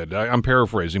 he said. I'm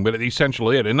paraphrasing, but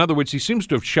essentially it. In other words, he seems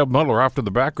to have shoved Mueller off to the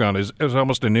background as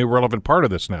almost an irrelevant part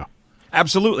of this now.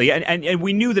 Absolutely. And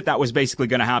we knew that was basically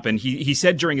going to happen. He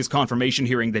said during his confirmation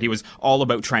hearing that he was all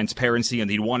about transparency and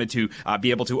he wanted to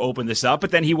be able to open this up.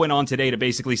 But then he went on today to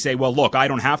basically say, well, look, I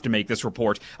don't have to make this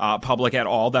report public at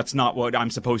all. That's not what I'm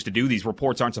supposed to do. These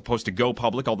reports aren't supposed to go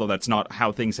public, although that's not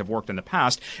how things have worked in the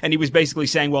past. And he was basically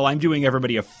saying, well, I'm doing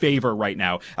everybody a favor right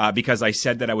now because I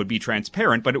said that I would be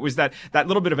transparent. But it was that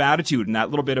little bit of attitude and that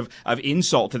little bit of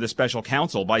insult to the special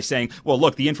counsel by saying, well,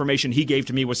 look, the information he gave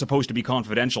to me was supposed to be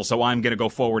confidential, so I'm going to go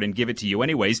forward and give it to you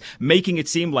anyways, making it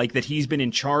seem like that he's been in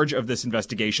charge of this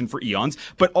investigation for eons.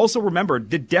 But also remember,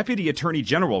 the Deputy Attorney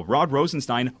General, Rod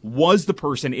Rosenstein, was the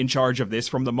person in charge of this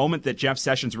from the moment that Jeff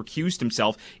Sessions recused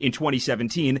himself in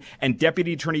 2017, and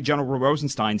Deputy Attorney General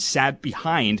Rosenstein sat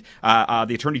behind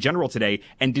the Attorney General today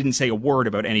and didn't say a word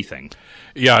about anything.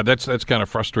 Yeah, that's kind of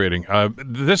frustrating.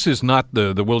 This is not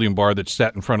the William Barr that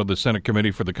sat in front of the Senate Committee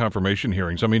for the confirmation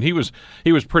hearings. I mean, he was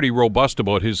pretty robust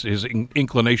about his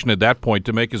inclination at that point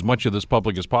to make as much of this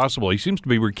public as possible. He seems to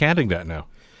be recanting that now.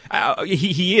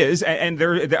 He is, and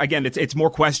there again, it's more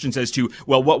questions as to,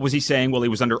 well, what was he saying? Well, he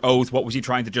was under oath. What was he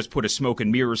trying to just put a smoke and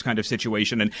mirrors kind of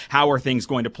situation? And how are things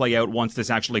going to play out once this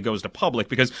actually goes to public?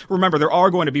 Because remember, there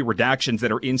are going to be redactions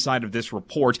that are inside of this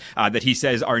report that he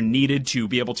says are needed to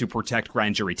be able to protect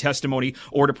grand jury testimony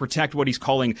or to protect what he's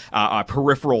calling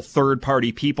peripheral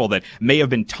third-party people that may have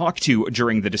been talked to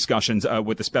during the discussions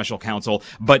with the special counsel,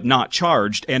 but not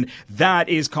charged. And that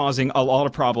is causing a lot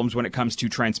of problems when it comes to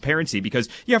transparency, because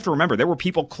you have to remember, there were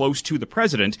people close to the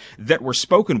president that were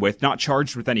spoken with, not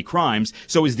charged with any crimes.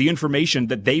 So is the information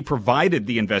that they provided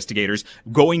the investigators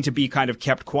going to be kind of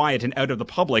kept quiet and out of the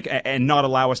public and not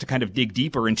allow us to kind of dig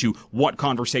deeper into what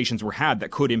conversations were had that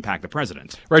could impact the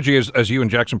president? Reggie, as you and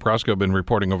Jackson Prosko have been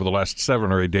reporting over the last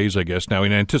 7 or 8 days, I guess now,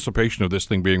 in anticipation of this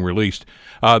thing being released,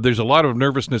 there's a lot of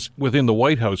nervousness within the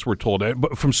White House, we're told,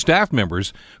 from staff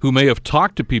members who may have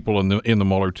talked to people in the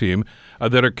Mueller team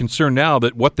that are concerned now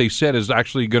that what they said is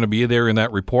actually going to be there in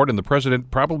that report, and the president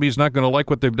probably is not going to like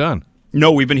what they've done.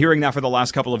 No, we've been hearing that for the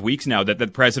last couple of weeks now, that the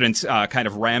president's kind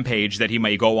of rampage that he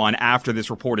may go on after this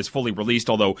report is fully released,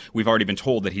 although we've already been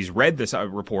told that he's read this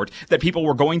report, that people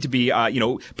were going to be,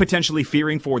 potentially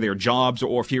fearing for their jobs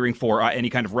or fearing for any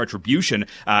kind of retribution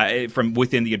from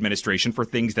within the administration for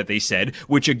things that they said,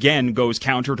 which again goes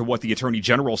counter to what the Attorney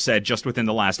General said just within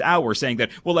the last hour, saying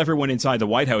that, well, everyone inside the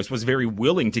White House was very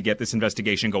willing to get this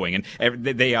investigation going, and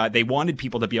they wanted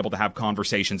people to be able to have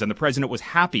conversations, and the president was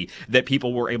happy that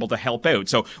people were able to help out.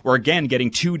 So we're again getting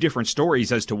two different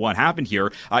stories as to what happened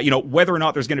here. Whether or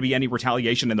not there's going to be any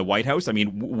retaliation in the White House, I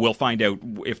mean, we'll find out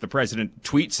if the president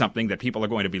tweets something that people are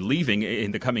going to be leaving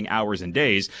in the coming hours and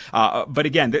days. But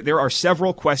again, there are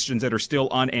several questions that are still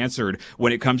unanswered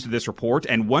when it comes to this report.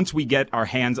 And once we get our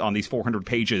hands on these 400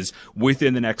 pages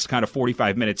within the next kind of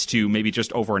 45 minutes to maybe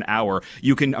just over an hour,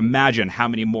 you can imagine how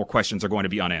many more questions are going to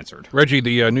be unanswered. Reggie,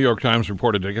 the New York Times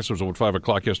reported, I guess it was about 5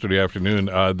 o'clock yesterday afternoon,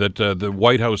 that the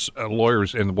White House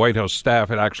lawyers and the White House staff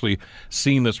had actually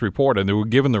seen this report, and they were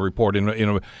given the report in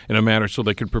a manner so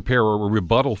they could prepare a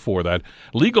rebuttal for that.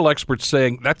 Legal experts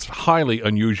saying that's highly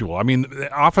unusual. I mean,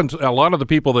 often a lot of the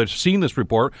people that have seen this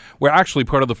report were actually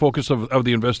part of the focus of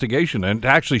the investigation, and to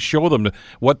actually show them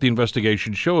what the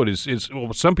investigation showed is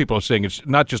well, some people are saying it's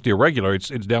not just irregular, it's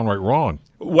downright wrong.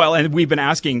 Well, and we've been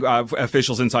asking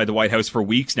officials inside the White House for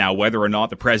weeks now whether or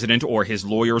not the president or his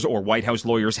lawyers or White House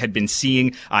lawyers had been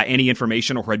seeing any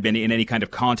information or had been in any kind of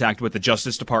contact with the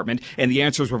Justice Department. And the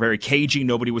answers were very cagey.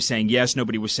 Nobody was saying yes.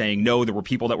 Nobody was saying no. There were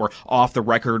people that were off the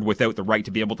record without the right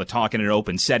to be able to talk in an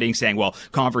open setting, saying, well,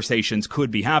 conversations could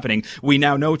be happening. We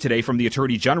now know today from the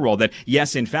Attorney General that,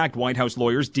 yes, in fact, White House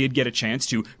lawyers did get a chance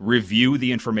to review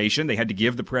the information. They had to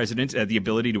give the president the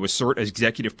ability to assert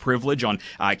executive privilege on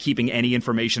keeping any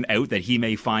information out that he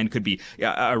may find could be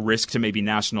a risk to maybe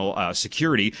national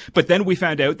security. But then we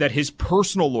found out that his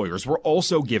personal lawyers were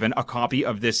also given a copy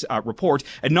of this report,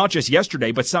 and not just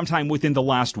yesterday, but sometime within the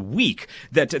last week,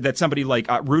 that somebody like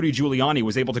Rudy Giuliani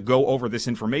was able to go over this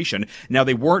information. Now,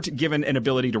 they weren't given an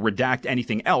ability to redact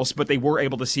anything else, but they were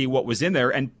able to see what was in there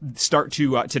and start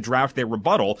to draft their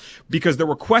rebuttal, because there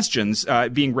were questions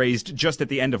being raised just at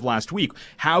the end of last week.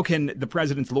 How can the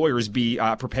president's lawyers be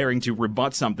preparing to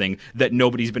rebut something that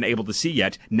nobody's been able to see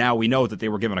yet? Now we know that they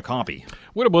were given a copy.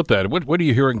 What about that? What are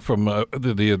you hearing from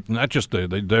the not just the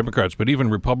Democrats, but even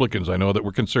Republicans? I know that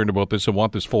we're concerned about this and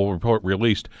want this full report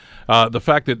released. The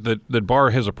fact that Barr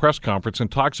has a press conference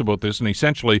and talks about this and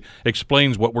essentially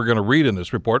explains what we're going to read in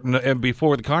this report, and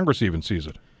before the Congress even sees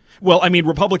it. Well, I mean,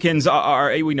 Republicans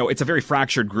we know it's a very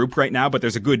fractured group right now, but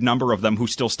there's a good number of them who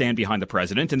still stand behind the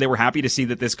president, and they were happy to see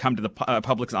that this come to the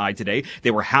public's eye today. They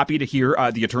were happy to hear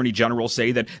the Attorney General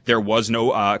say that there was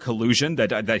no collusion,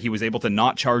 that he was able to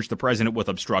not charge the president with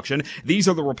obstruction. These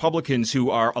are the Republicans who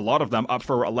are, a lot of them, up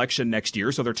for election next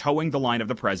year, so they're towing the line of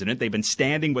the president. They've been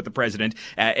standing with the president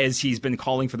as he's been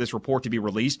calling for this report to be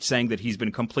released, saying that he's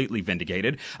been completely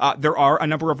vindicated. There are a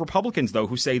number of Republicans, though,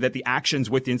 who say that the actions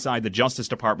inside the Justice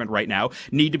Department right now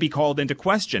need to be called into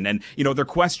question. And, they're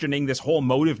questioning this whole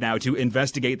motive now to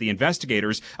investigate the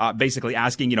investigators, basically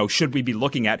asking, should we be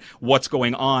looking at what's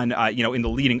going on, in the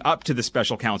leading up to the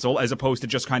special counsel, as opposed to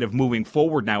just kind of moving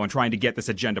forward now and trying to get this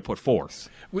agenda put forth.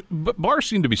 But Barr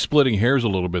seemed to be splitting hairs a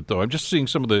little bit, though. I'm just seeing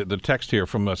some of the text here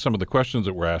from some of the questions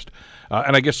that were asked.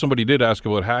 And I guess somebody did ask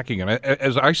about hacking. And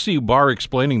as I see Barr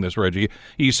explaining this, Reggie,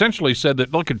 he essentially said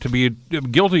that, look, to be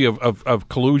guilty of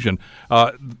collusion,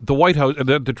 the White House,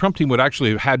 the Trump team would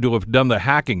actually have had to have done the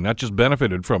hacking, not just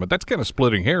benefited from it. That's kind of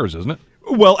splitting hairs, isn't it?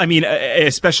 Well, I mean,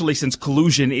 especially since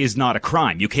collusion is not a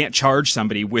crime. You can't charge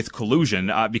somebody with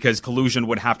collusion because collusion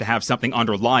would have to have something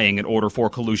underlying in order for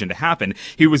collusion to happen.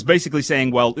 He was basically saying,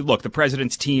 well, look, the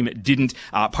president's team didn't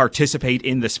participate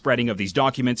in the spreading of these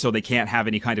documents, so they can't have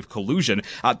any kind of collusion.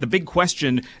 The big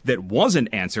question that wasn't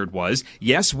answered was,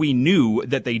 yes, we knew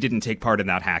that they didn't take part in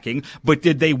that hacking, but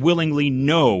did they willingly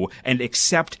know and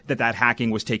accept that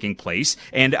hacking was taking place?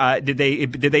 And did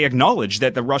they acknowledge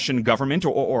that the Russian government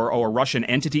or Russian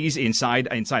entities inside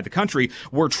the country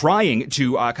were trying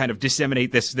to kind of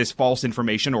disseminate this false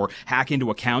information or hack into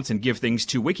accounts and give things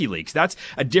to WikiLeaks? That's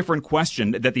a different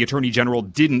question that the Attorney General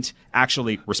didn't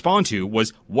actually respond to,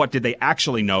 was what did they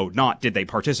actually know, not did they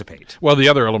participate? Well, the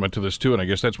other element to this, too, and I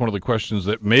guess that's one of the questions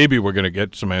that maybe we're going to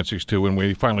get some answers to when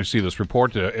we finally see this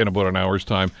report in about an hour's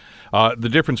time, the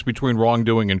difference between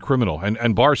wrongdoing and criminal.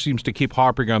 And Barr seems to keep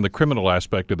harping on the criminal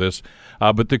aspect of this,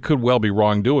 but there could well be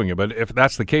wrongdoing. But if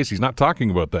that's the case, he's not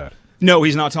talking about that. No,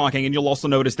 he's not talking, and you'll also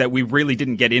notice that we really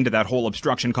didn't get into that whole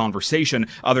obstruction conversation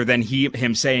other than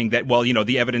him saying that, well,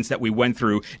 the evidence that we went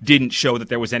through didn't show that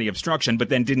there was any obstruction, but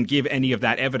then didn't give any of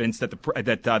that evidence that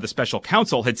the special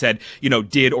counsel had said,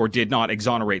 did or did not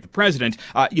exonerate the president.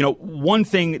 One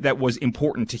thing that was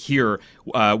important to hear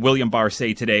William Barr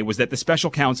say today was that the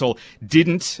special counsel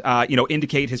didn't,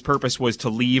 indicate his purpose was to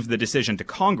leave the decision to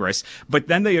Congress, but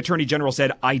then the Attorney General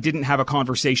said, I didn't have a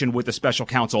conversation with the special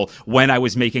counsel when I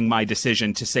was making my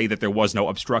decision to say that there was no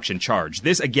obstruction charge.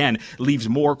 This, again, leaves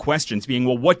more questions being,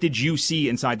 well, what did you see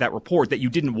inside that report that you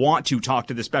didn't want to talk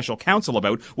to the special counsel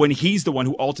about when he's the one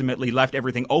who ultimately left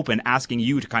everything open, asking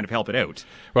you to kind of help it out?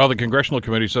 Well, the Congressional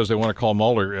Committee says they want to call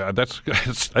Mueller. That's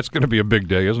going to be a big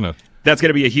day, isn't it? That's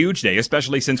going to be a huge day,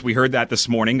 especially since we heard that this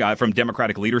morning from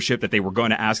Democratic leadership that they were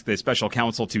going to ask the special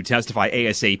counsel to testify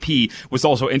ASAP. Was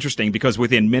also interesting because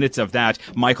within minutes of that,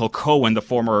 Michael Cohen, the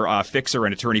former fixer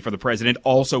and attorney for the president,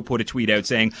 also put a tweet out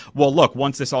saying, well, look,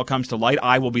 once this all comes to light,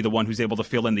 I will be the one who's able to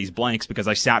fill in these blanks because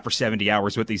I sat for 70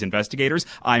 hours with these investigators.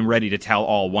 I'm ready to tell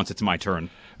all once it's my turn.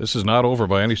 This is not over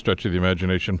by any stretch of the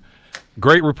imagination.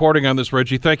 Great reporting on this,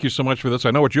 Reggie. Thank you so much for this.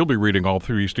 I know what you'll be reading all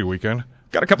through Easter weekend.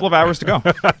 Got a couple of hours to go.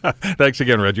 Thanks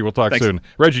again, Reggie. We'll talk soon.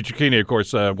 Reggie Cecchini, of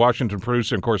course, Washington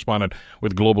producer and correspondent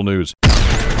with Global News.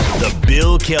 The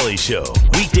Bill Kelly Show,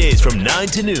 weekdays from 9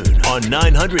 to noon on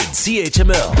 900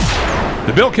 CHML.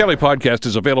 The Bill Kelly Podcast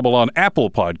is available on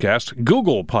Apple Podcast,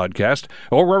 Google Podcast,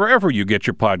 or wherever you get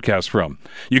your podcasts from.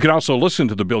 You can also listen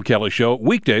to The Bill Kelly Show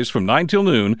weekdays from 9 till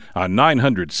noon on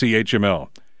 900 CHML.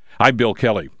 I'm Bill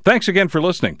Kelly. Thanks again for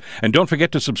listening. And don't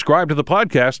forget to subscribe to the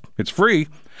podcast. It's free,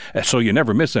 so you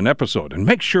never miss an episode. And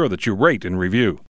make sure that you rate and review.